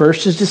teachers.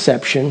 First is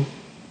deception.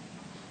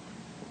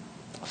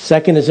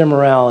 Second is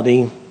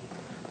immorality.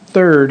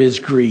 Third is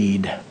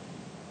greed.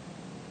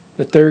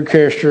 The third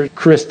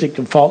characteristic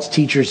of false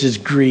teachers is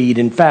greed.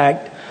 In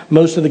fact,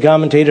 most of the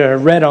commentators I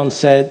read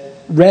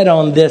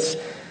on this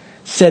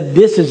said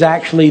this is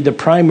actually the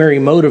primary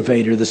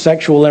motivator. The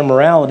sexual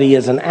immorality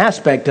is an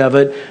aspect of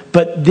it,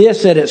 but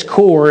this at its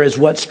core is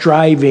what's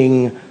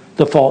driving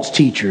the false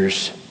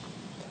teachers.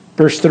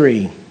 Verse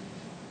 3,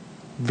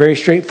 very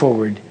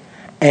straightforward.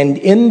 And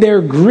in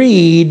their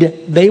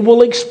greed, they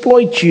will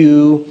exploit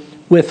you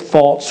with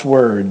false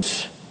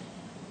words.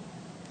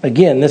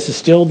 Again, this is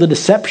still the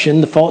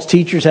deception. The false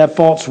teachers have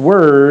false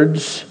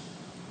words.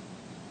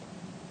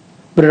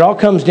 But it all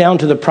comes down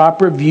to the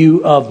proper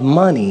view of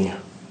money.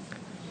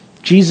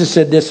 Jesus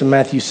said this in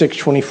Matthew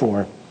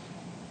 6:24.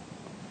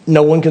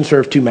 No one can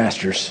serve two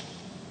masters.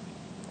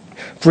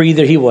 For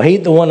either he will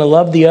hate the one and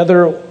love the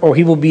other, or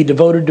he will be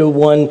devoted to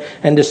one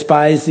and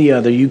despise the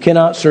other. You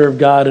cannot serve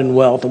God and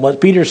wealth. And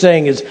what Peter's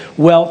saying is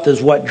wealth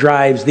is what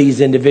drives these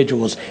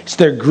individuals. It's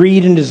their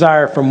greed and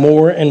desire for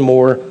more and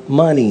more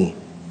money.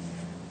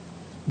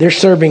 They're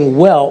serving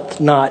wealth,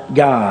 not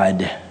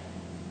God.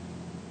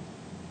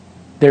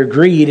 Their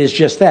greed is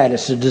just that.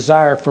 It's a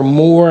desire for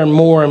more and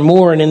more and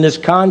more. And in this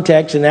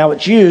context and how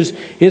it's used,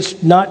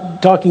 it's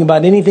not talking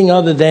about anything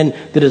other than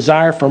the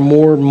desire for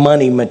more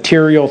money,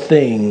 material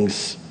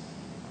things.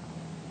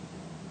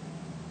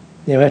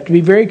 You have to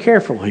be very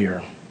careful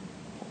here.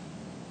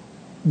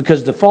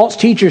 Because the false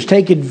teachers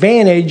take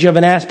advantage of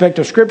an aspect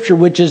of Scripture,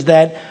 which is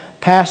that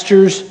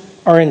pastors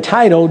are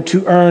entitled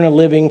to earn a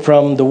living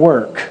from the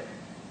work.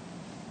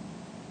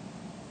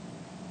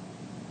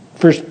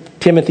 1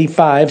 Timothy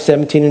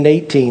 5:17 and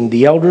 18.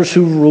 The elders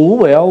who rule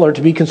well are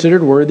to be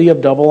considered worthy of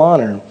double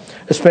honor,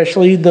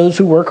 especially those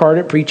who work hard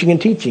at preaching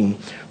and teaching.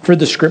 For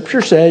the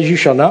scripture says, you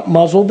shall not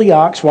muzzle the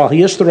ox while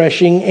he is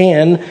threshing,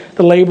 and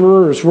the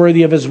laborer is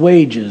worthy of his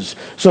wages.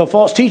 So a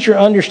false teacher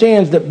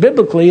understands that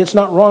biblically it's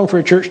not wrong for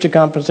a church to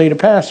compensate a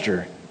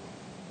pastor.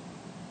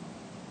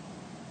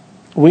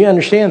 We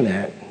understand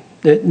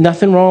that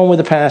nothing wrong with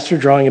a pastor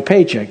drawing a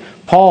paycheck.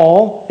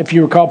 Paul, if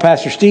you recall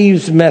Pastor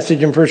Steve's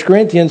message in 1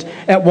 Corinthians,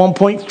 at one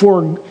point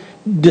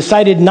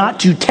decided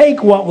not to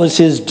take what was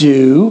his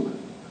due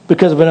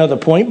because of another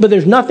point, but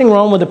there's nothing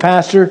wrong with a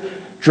pastor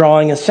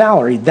drawing a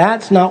salary.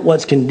 That's not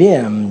what's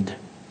condemned.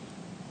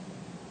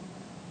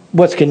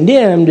 What's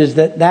condemned is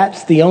that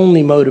that's the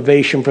only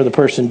motivation for the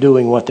person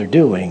doing what they're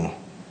doing.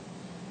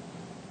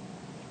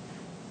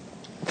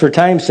 For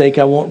time's sake,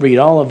 I won't read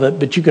all of it,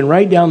 but you can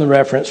write down the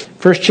reference.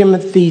 1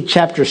 Timothy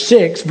chapter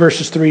 6,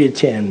 verses 3 to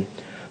 10.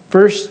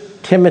 1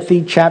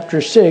 Timothy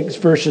chapter 6,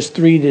 verses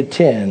 3 to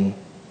 10.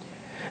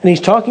 And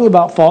he's talking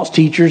about false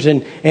teachers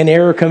and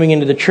error coming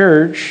into the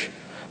church.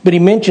 But he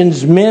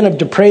mentions men of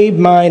depraved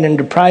mind and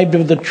deprived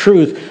of the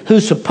truth, who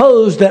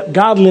suppose that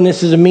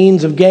godliness is a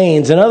means of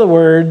gains. In other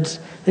words,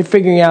 they're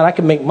figuring out I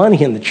can make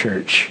money in the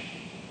church.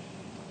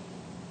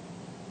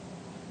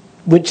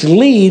 Which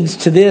leads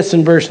to this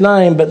in verse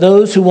 9, but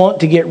those who want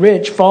to get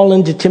rich fall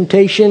into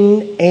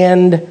temptation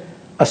and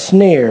a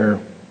snare,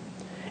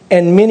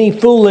 and many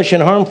foolish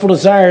and harmful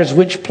desires,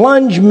 which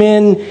plunge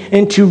men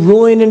into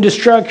ruin and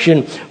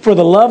destruction. For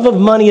the love of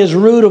money is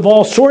root of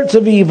all sorts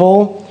of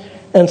evil,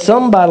 and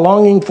some by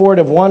longing for it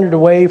have wandered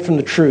away from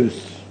the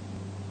truth.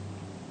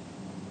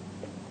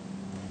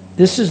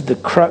 This is the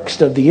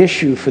crux of the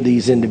issue for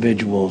these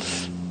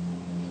individuals.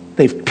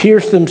 They've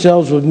pierced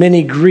themselves with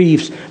many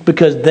griefs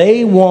because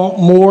they want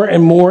more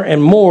and more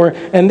and more,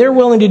 and they're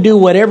willing to do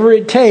whatever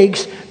it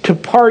takes to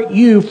part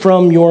you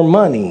from your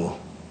money.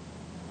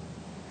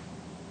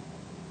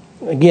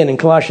 Again, in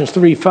Colossians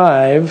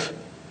 3:5,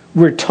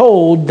 we're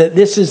told that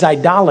this is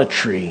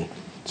idolatry.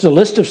 There's a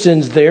list of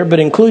sins there, but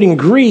including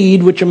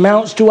greed, which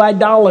amounts to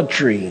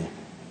idolatry.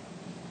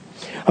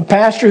 A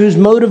pastor who's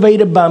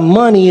motivated by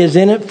money is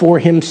in it for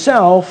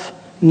himself,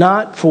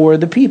 not for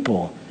the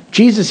people.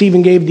 Jesus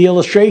even gave the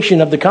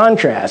illustration of the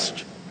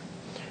contrast.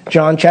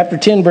 John chapter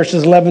 10,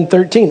 verses 11,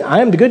 13. I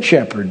am the good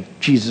shepherd,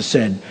 Jesus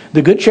said.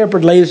 The good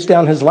shepherd lays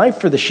down his life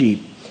for the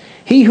sheep.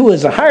 He who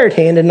is a hired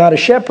hand and not a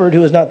shepherd,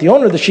 who is not the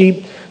owner of the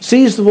sheep,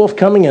 sees the wolf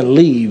coming and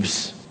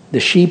leaves the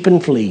sheep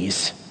and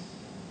flees.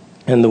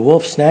 And the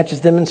wolf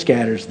snatches them and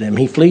scatters them.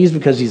 He flees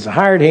because he's a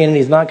hired hand and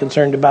he's not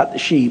concerned about the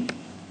sheep.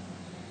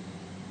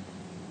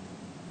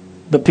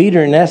 But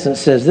Peter, in essence,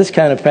 says this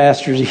kind of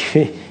pastor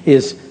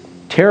is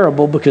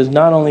terrible because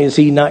not only is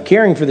he not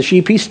caring for the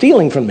sheep, he's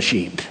stealing from the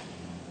sheep.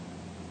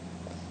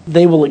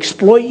 They will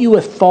exploit you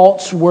with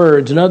false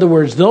words. In other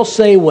words, they'll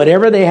say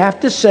whatever they have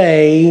to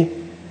say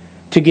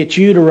to get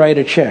you to write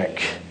a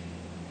check,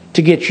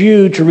 to get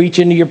you to reach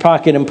into your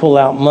pocket and pull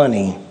out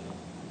money.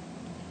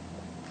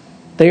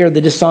 They are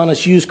the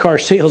dishonest used car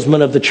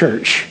salesmen of the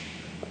church.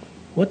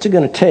 What's it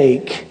going to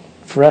take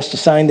for us to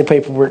sign the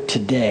paperwork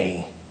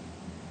today?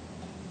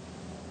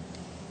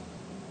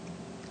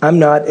 I'm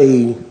not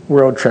a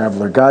world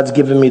traveler. God's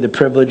given me the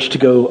privilege to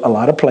go a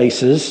lot of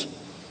places.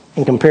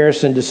 In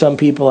comparison to some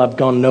people, I've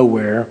gone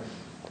nowhere.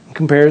 In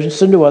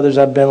comparison to others,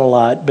 I've been a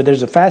lot. But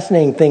there's a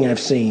fascinating thing I've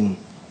seen.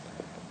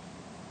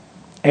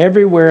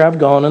 Everywhere I've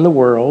gone in the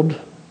world,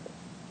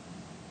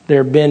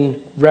 there have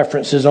been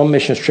references on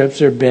mission trips.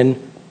 There have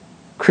been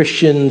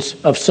Christians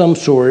of some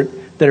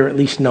sort that are at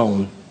least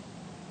known.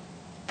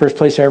 First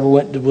place I ever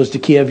went was to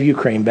Kiev,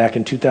 Ukraine, back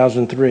in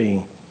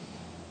 2003.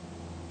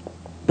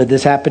 But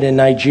this happened in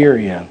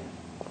Nigeria.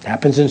 It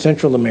happens in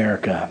Central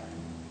America.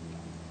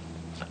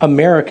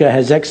 America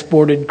has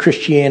exported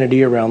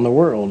Christianity around the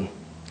world.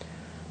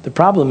 The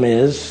problem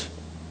is,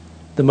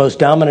 the most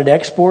dominant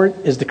export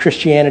is the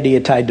Christianity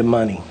tied to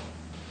money.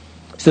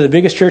 So the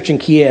biggest church in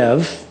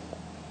Kiev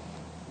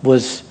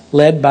was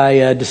led by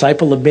a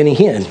disciple of Benny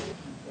Hinn,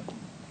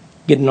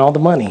 getting all the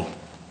money.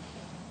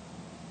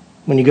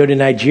 When you go to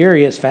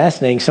Nigeria, it's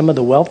fascinating. Some of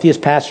the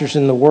wealthiest pastors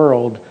in the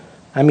world,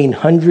 I mean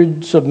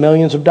hundreds of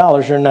millions of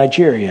dollars, are in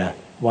Nigeria.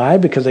 Why?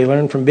 Because they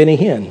learned from Benny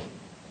Hinn.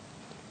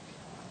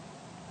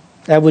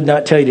 I would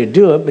not tell you to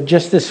do it, but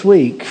just this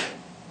week,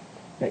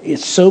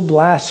 it's so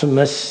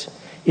blasphemous,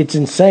 it's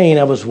insane.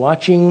 I was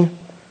watching a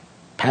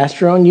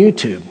pastor on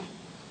YouTube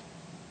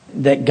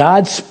that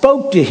God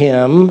spoke to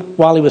him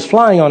while he was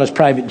flying on his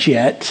private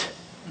jet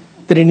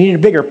that he needed a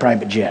bigger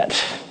private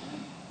jet.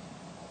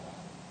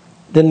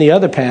 Then the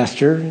other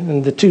pastor,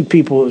 and the two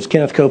people, it was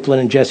Kenneth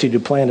Copeland and Jesse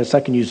Duplantis.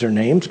 I can use their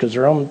names because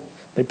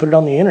they put it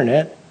on the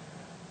internet.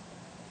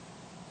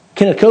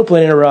 Kenneth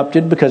Copeland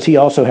interrupted because he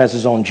also has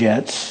his own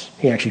jets.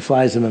 He actually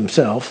flies them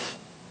himself.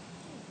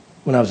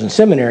 When I was in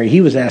seminary, he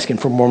was asking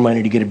for more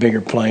money to get a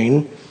bigger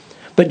plane.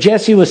 But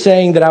Jesse was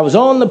saying that I was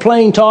on the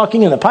plane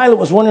talking and the pilot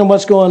was wondering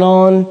what's going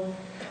on.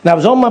 And I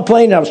was on my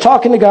plane and I was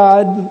talking to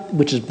God,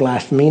 which is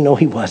blasphemy. No,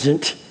 he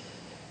wasn't.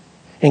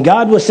 And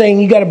God was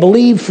saying, you got to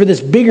believe for this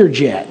bigger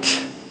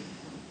jet.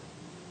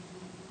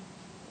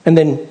 And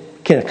then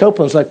Kenneth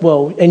Copeland's like,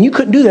 well, and you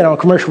couldn't do that on a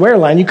commercial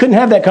airline. You couldn't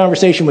have that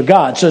conversation with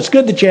God. So it's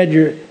good that you had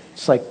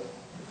it's like,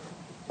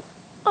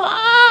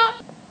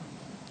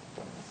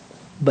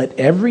 But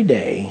every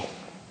day,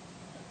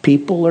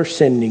 people are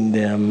sending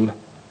them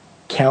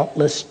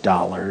countless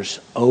dollars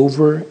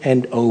over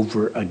and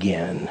over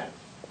again.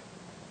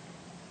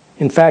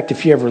 In fact,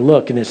 if you ever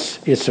look, and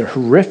it's a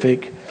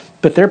horrific,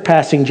 but they're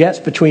passing jets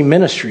between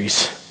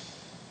ministries.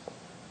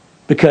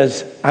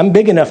 Because I'm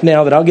big enough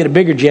now that I'll get a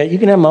bigger jet. You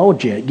can have my old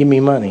jet. Give me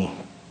money.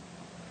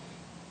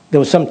 There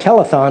was some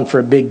telethon for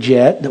a big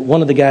jet that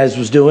one of the guys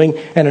was doing.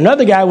 And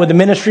another guy with the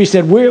ministry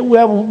said,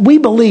 we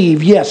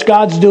believe, yes,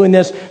 God's doing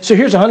this. So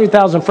here's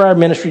 $100,000 for our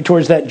ministry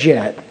towards that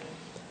jet.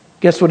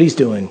 Guess what he's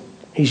doing?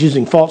 He's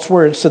using false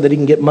words so that he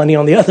can get money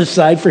on the other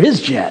side for his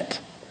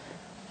jet.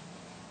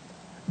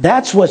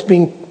 That's what's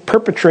being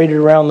perpetrated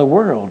around the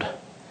world.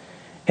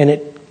 And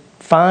it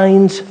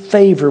finds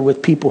favor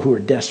with people who are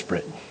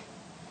desperate.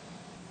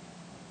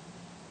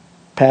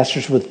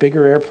 Pastors with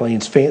bigger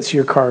airplanes,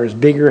 fancier cars,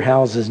 bigger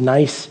houses,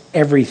 nice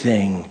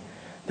everything.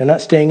 They're not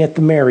staying at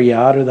the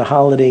Marriott or the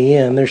Holiday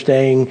Inn. They're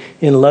staying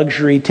in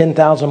luxury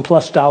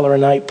 $10,000+ a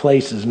night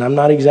places. And I'm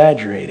not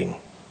exaggerating.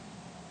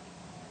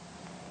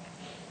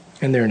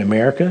 And they're in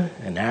America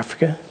and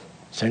Africa,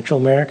 Central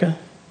America,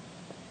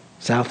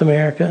 South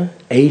America,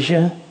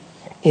 Asia,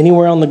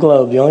 anywhere on the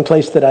globe. The only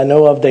place that I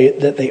know of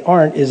that they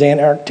aren't is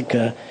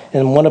Antarctica.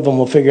 And one of them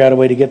will figure out a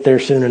way to get there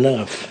soon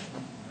enough.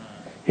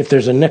 If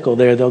there's a nickel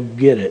there, they'll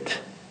get it.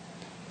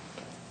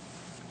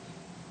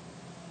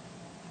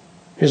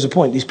 Here's the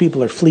point. These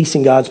people are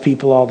fleecing God's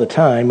people all the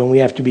time, and we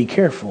have to be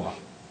careful.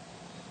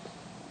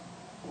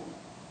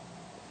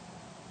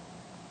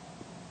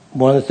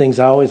 One of the things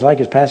I always like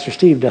is Pastor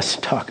Steve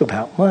doesn't talk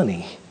about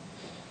money.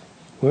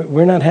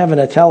 We're not having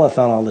a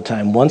telethon all the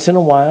time. Once in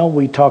a while,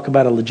 we talk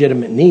about a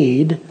legitimate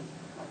need,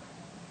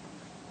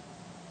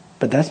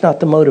 but that's not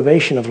the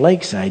motivation of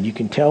Lakeside. You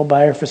can tell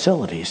by our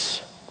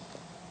facilities.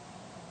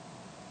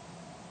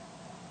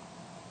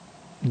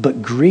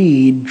 But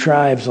greed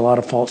drives a lot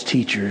of false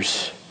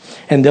teachers.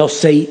 And they'll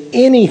say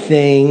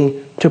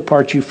anything to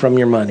part you from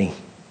your money.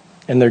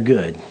 And they're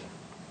good.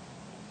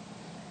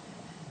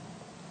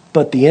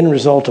 But the end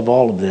result of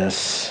all of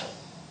this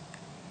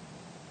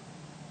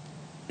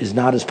is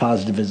not as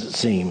positive as it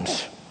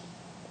seems.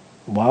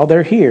 While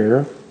they're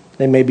here,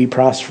 they may be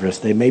prosperous.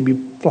 They may be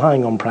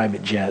flying on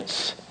private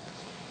jets.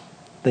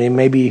 They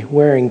may be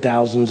wearing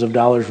thousands of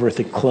dollars worth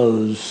of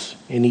clothes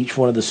in each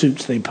one of the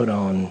suits they put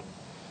on.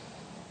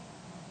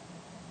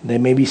 They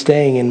may be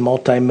staying in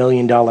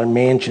multi-million-dollar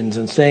mansions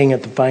and staying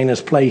at the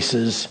finest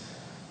places,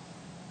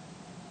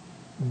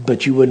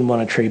 but you wouldn't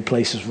want to trade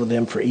places with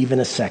them for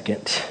even a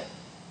second.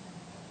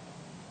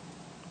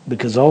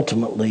 Because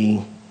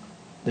ultimately,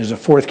 there's a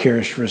fourth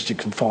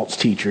characteristic of false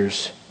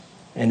teachers,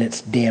 and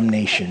it's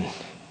damnation.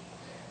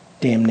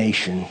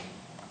 Damnation.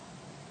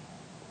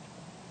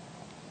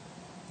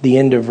 The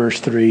end of verse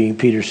 3,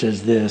 Peter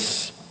says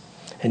this,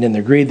 and in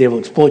their greed they will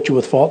exploit you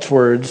with false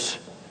words.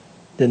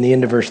 Then the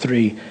end of verse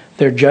 3,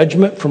 their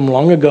judgment from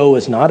long ago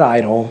is not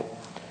idle,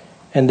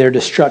 and their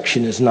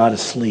destruction is not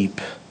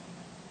asleep.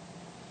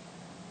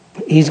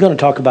 He's going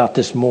to talk about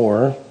this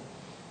more.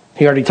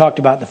 He already talked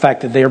about the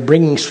fact that they are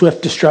bringing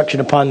swift destruction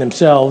upon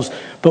themselves,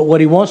 but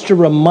what he wants to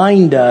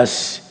remind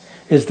us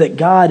is that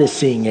God is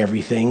seeing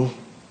everything.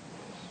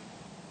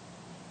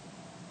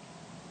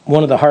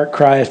 One of the heart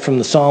cries from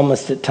the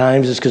psalmist at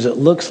times is because it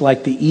looks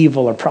like the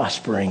evil are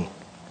prospering.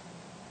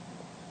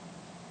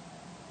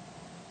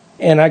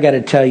 And I got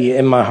to tell you,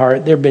 in my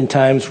heart, there have been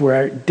times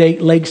where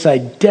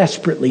Lakeside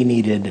desperately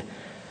needed,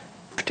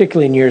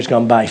 particularly in years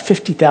gone by,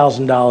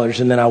 $50,000,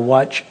 and then I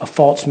watch a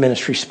false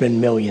ministry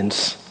spend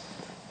millions.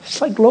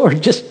 It's like,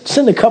 Lord, just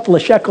send a couple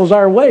of shekels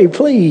our way,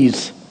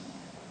 please.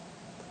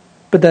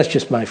 But that's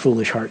just my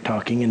foolish heart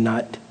talking and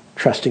not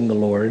trusting the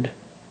Lord.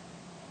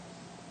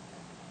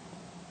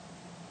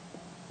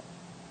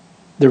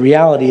 The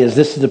reality is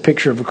this is a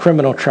picture of a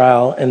criminal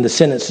trial, and the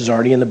sentence is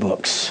already in the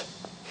books.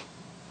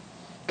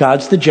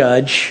 God's the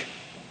judge.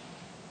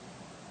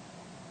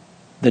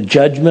 The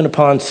judgment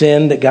upon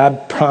sin that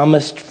God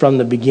promised from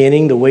the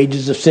beginning, the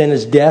wages of sin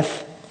is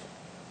death,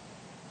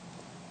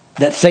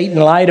 that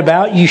Satan lied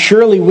about. You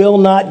surely will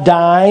not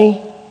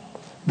die.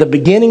 The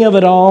beginning of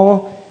it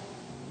all,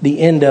 the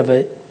end of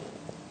it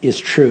is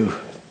true.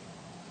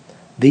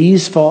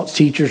 These false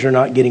teachers are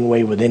not getting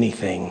away with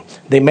anything.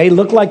 They may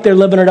look like they're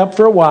living it up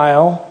for a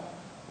while.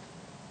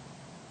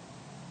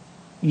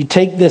 You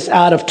take this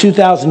out of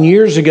 2,000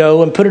 years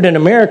ago and put it in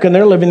America, and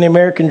they're living the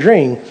American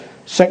dream.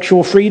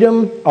 Sexual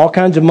freedom, all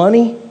kinds of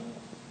money.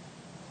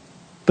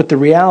 But the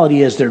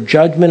reality is their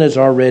judgment is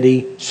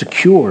already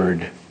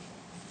secured.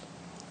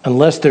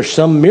 Unless there's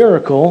some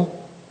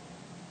miracle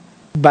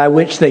by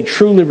which they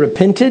truly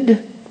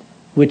repented,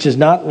 which is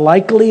not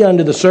likely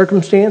under the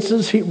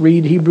circumstances.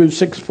 Read Hebrews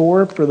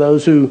 6:4 for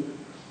those who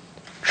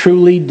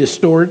truly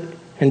distort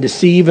and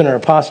deceive and are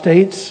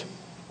apostates.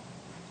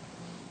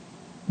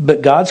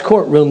 But God's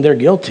courtroom, they're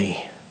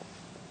guilty.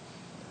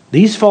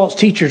 These false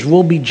teachers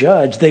will be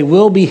judged. They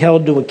will be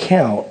held to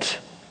account.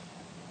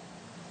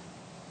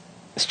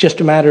 It's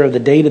just a matter of the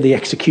date of the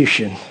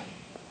execution.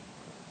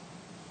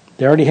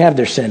 They already have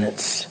their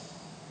sentence.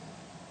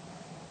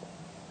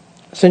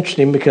 It's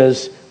interesting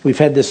because we've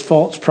had this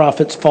false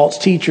prophets, false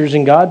teachers,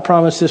 and God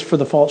promised this for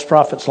the false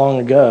prophets long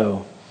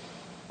ago.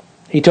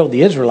 He told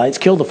the Israelites,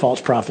 kill the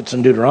false prophets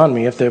in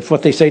Deuteronomy. If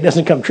what they say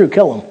doesn't come true,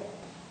 kill them.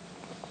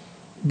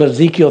 But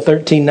Ezekiel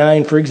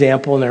 13:9, for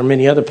example, and there are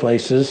many other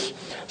places,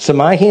 so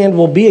my hand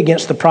will be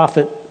against the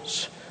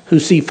prophets who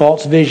see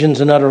false visions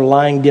and utter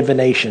lying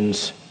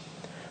divinations.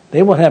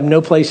 They will have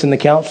no place in the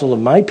council of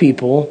my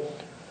people,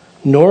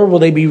 nor will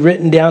they be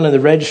written down in the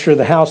register of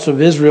the house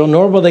of Israel,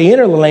 nor will they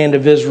enter the land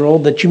of Israel,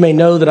 that you may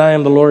know that I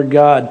am the Lord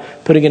God.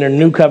 Putting it in a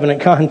new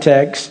covenant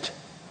context,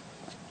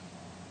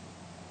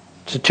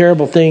 it's a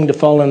terrible thing to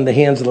fall into the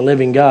hands of the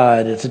living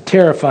God. It's a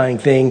terrifying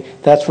thing.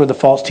 That's where the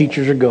false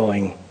teachers are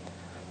going.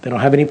 They don't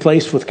have any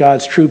place with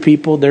God's true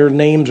people. Their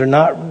names are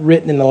not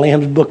written in the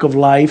Lamb's book of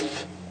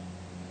life.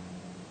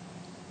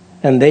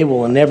 And they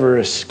will never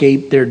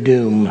escape their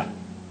doom.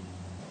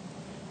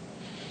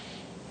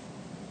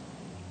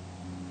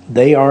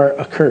 They are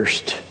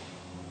accursed.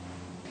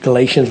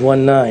 Galatians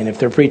 1:9. If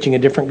they're preaching a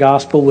different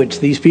gospel,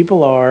 which these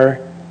people are,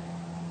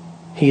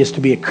 he is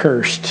to be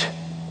accursed.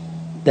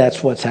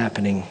 That's what's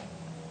happening.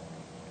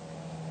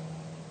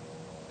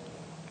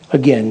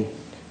 Again,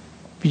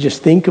 if you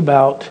just think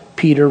about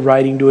Peter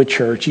writing to a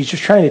church, he's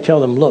just trying to tell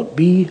them, look,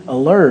 be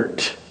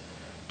alert.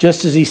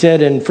 Just as he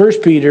said in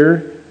 1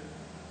 Peter,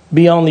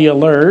 be on the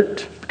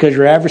alert, because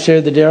your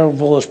adversary, the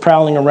devil, is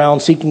prowling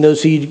around seeking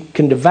those he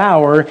can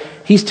devour.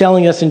 He's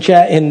telling us in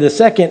the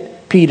 2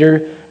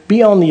 Peter,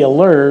 be on the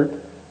alert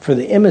for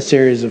the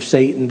emissaries of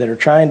Satan that are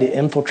trying to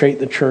infiltrate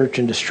the church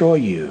and destroy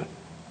you.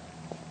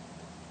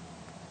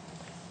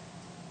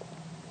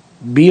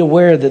 Be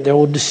aware that they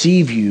will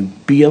deceive you.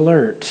 Be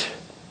alert.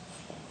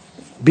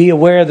 Be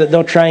aware that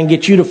they'll try and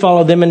get you to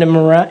follow them into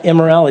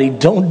immorality.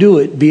 Don't do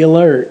it. Be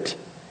alert.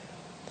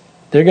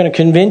 They're going to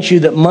convince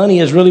you that money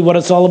is really what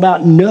it's all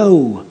about.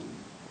 No.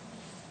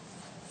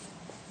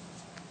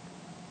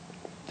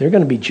 They're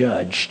going to be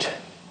judged.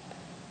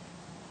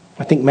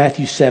 I think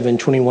Matthew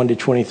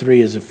 7:21-23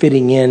 is a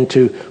fitting end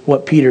to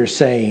what Peter is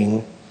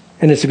saying.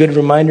 And it's a good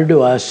reminder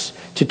to us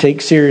to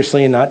take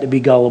seriously and not to be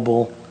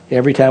gullible.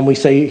 Every time we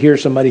hear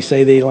somebody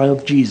say they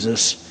love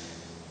Jesus.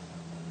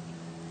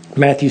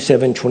 Matthew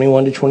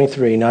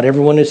 7:21-23. Not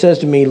everyone who says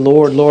to me,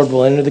 Lord, Lord,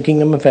 will enter the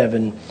kingdom of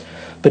heaven,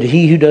 but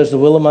he who does the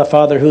will of my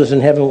Father who is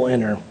in heaven will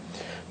enter.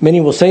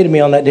 Many will say to me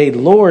on that day,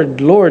 Lord,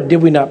 Lord,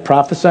 did we not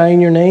prophesy in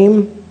your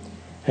name?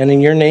 And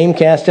in your name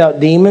cast out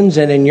demons,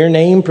 and in your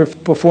name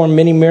perform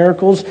many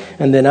miracles?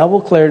 And then I will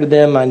declare to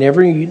them, I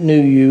never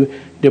knew you.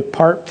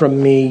 Depart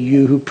from me,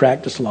 you who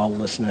practice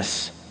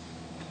lawlessness.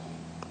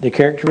 The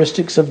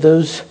characteristics of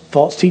those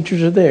false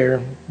teachers are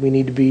there. We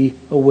need to be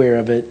aware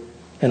of it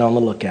and on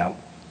the lookout.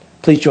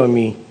 Please join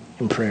me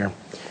in prayer.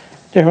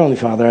 Dear Heavenly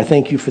Father, I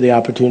thank you for the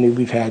opportunity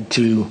we've had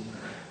to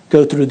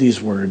go through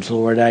these words.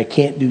 Lord, I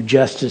can't do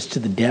justice to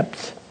the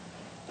depth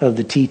of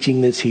the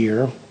teaching that's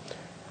here,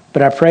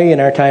 but I pray in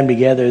our time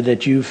together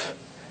that you've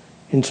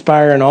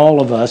inspired in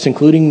all of us,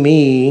 including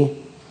me,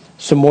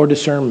 some more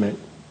discernment,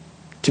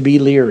 to be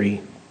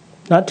leery,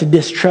 not to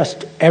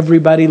distrust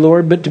everybody,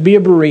 Lord, but to be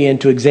a Berean,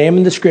 to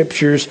examine the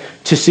scriptures,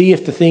 to see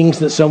if the things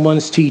that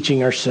someone's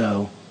teaching are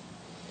so.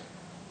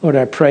 Lord,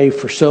 I pray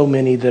for so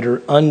many that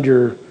are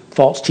under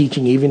false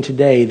teaching even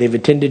today. They've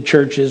attended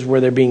churches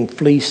where they're being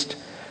fleeced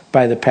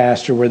by the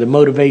pastor, where the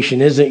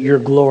motivation isn't your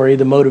glory,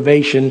 the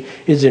motivation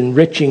is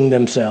enriching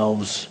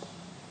themselves.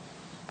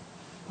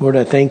 Lord,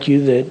 I thank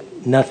you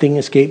that nothing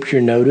escapes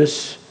your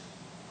notice,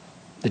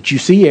 that you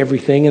see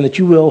everything and that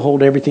you will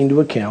hold everything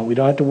to account. We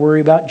don't have to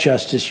worry about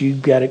justice.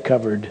 You've got it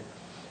covered.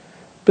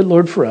 But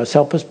Lord, for us,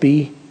 help us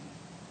be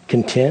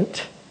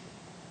content.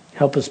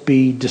 Help us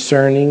be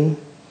discerning.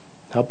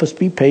 Help us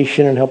be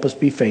patient and help us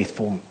be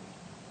faithful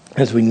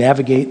as we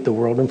navigate the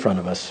world in front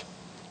of us.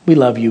 We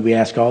love you. We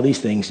ask all these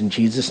things in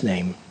Jesus'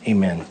 name.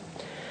 Amen.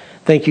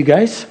 Thank you,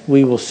 guys.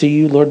 We will see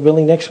you, Lord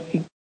willing, next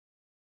week.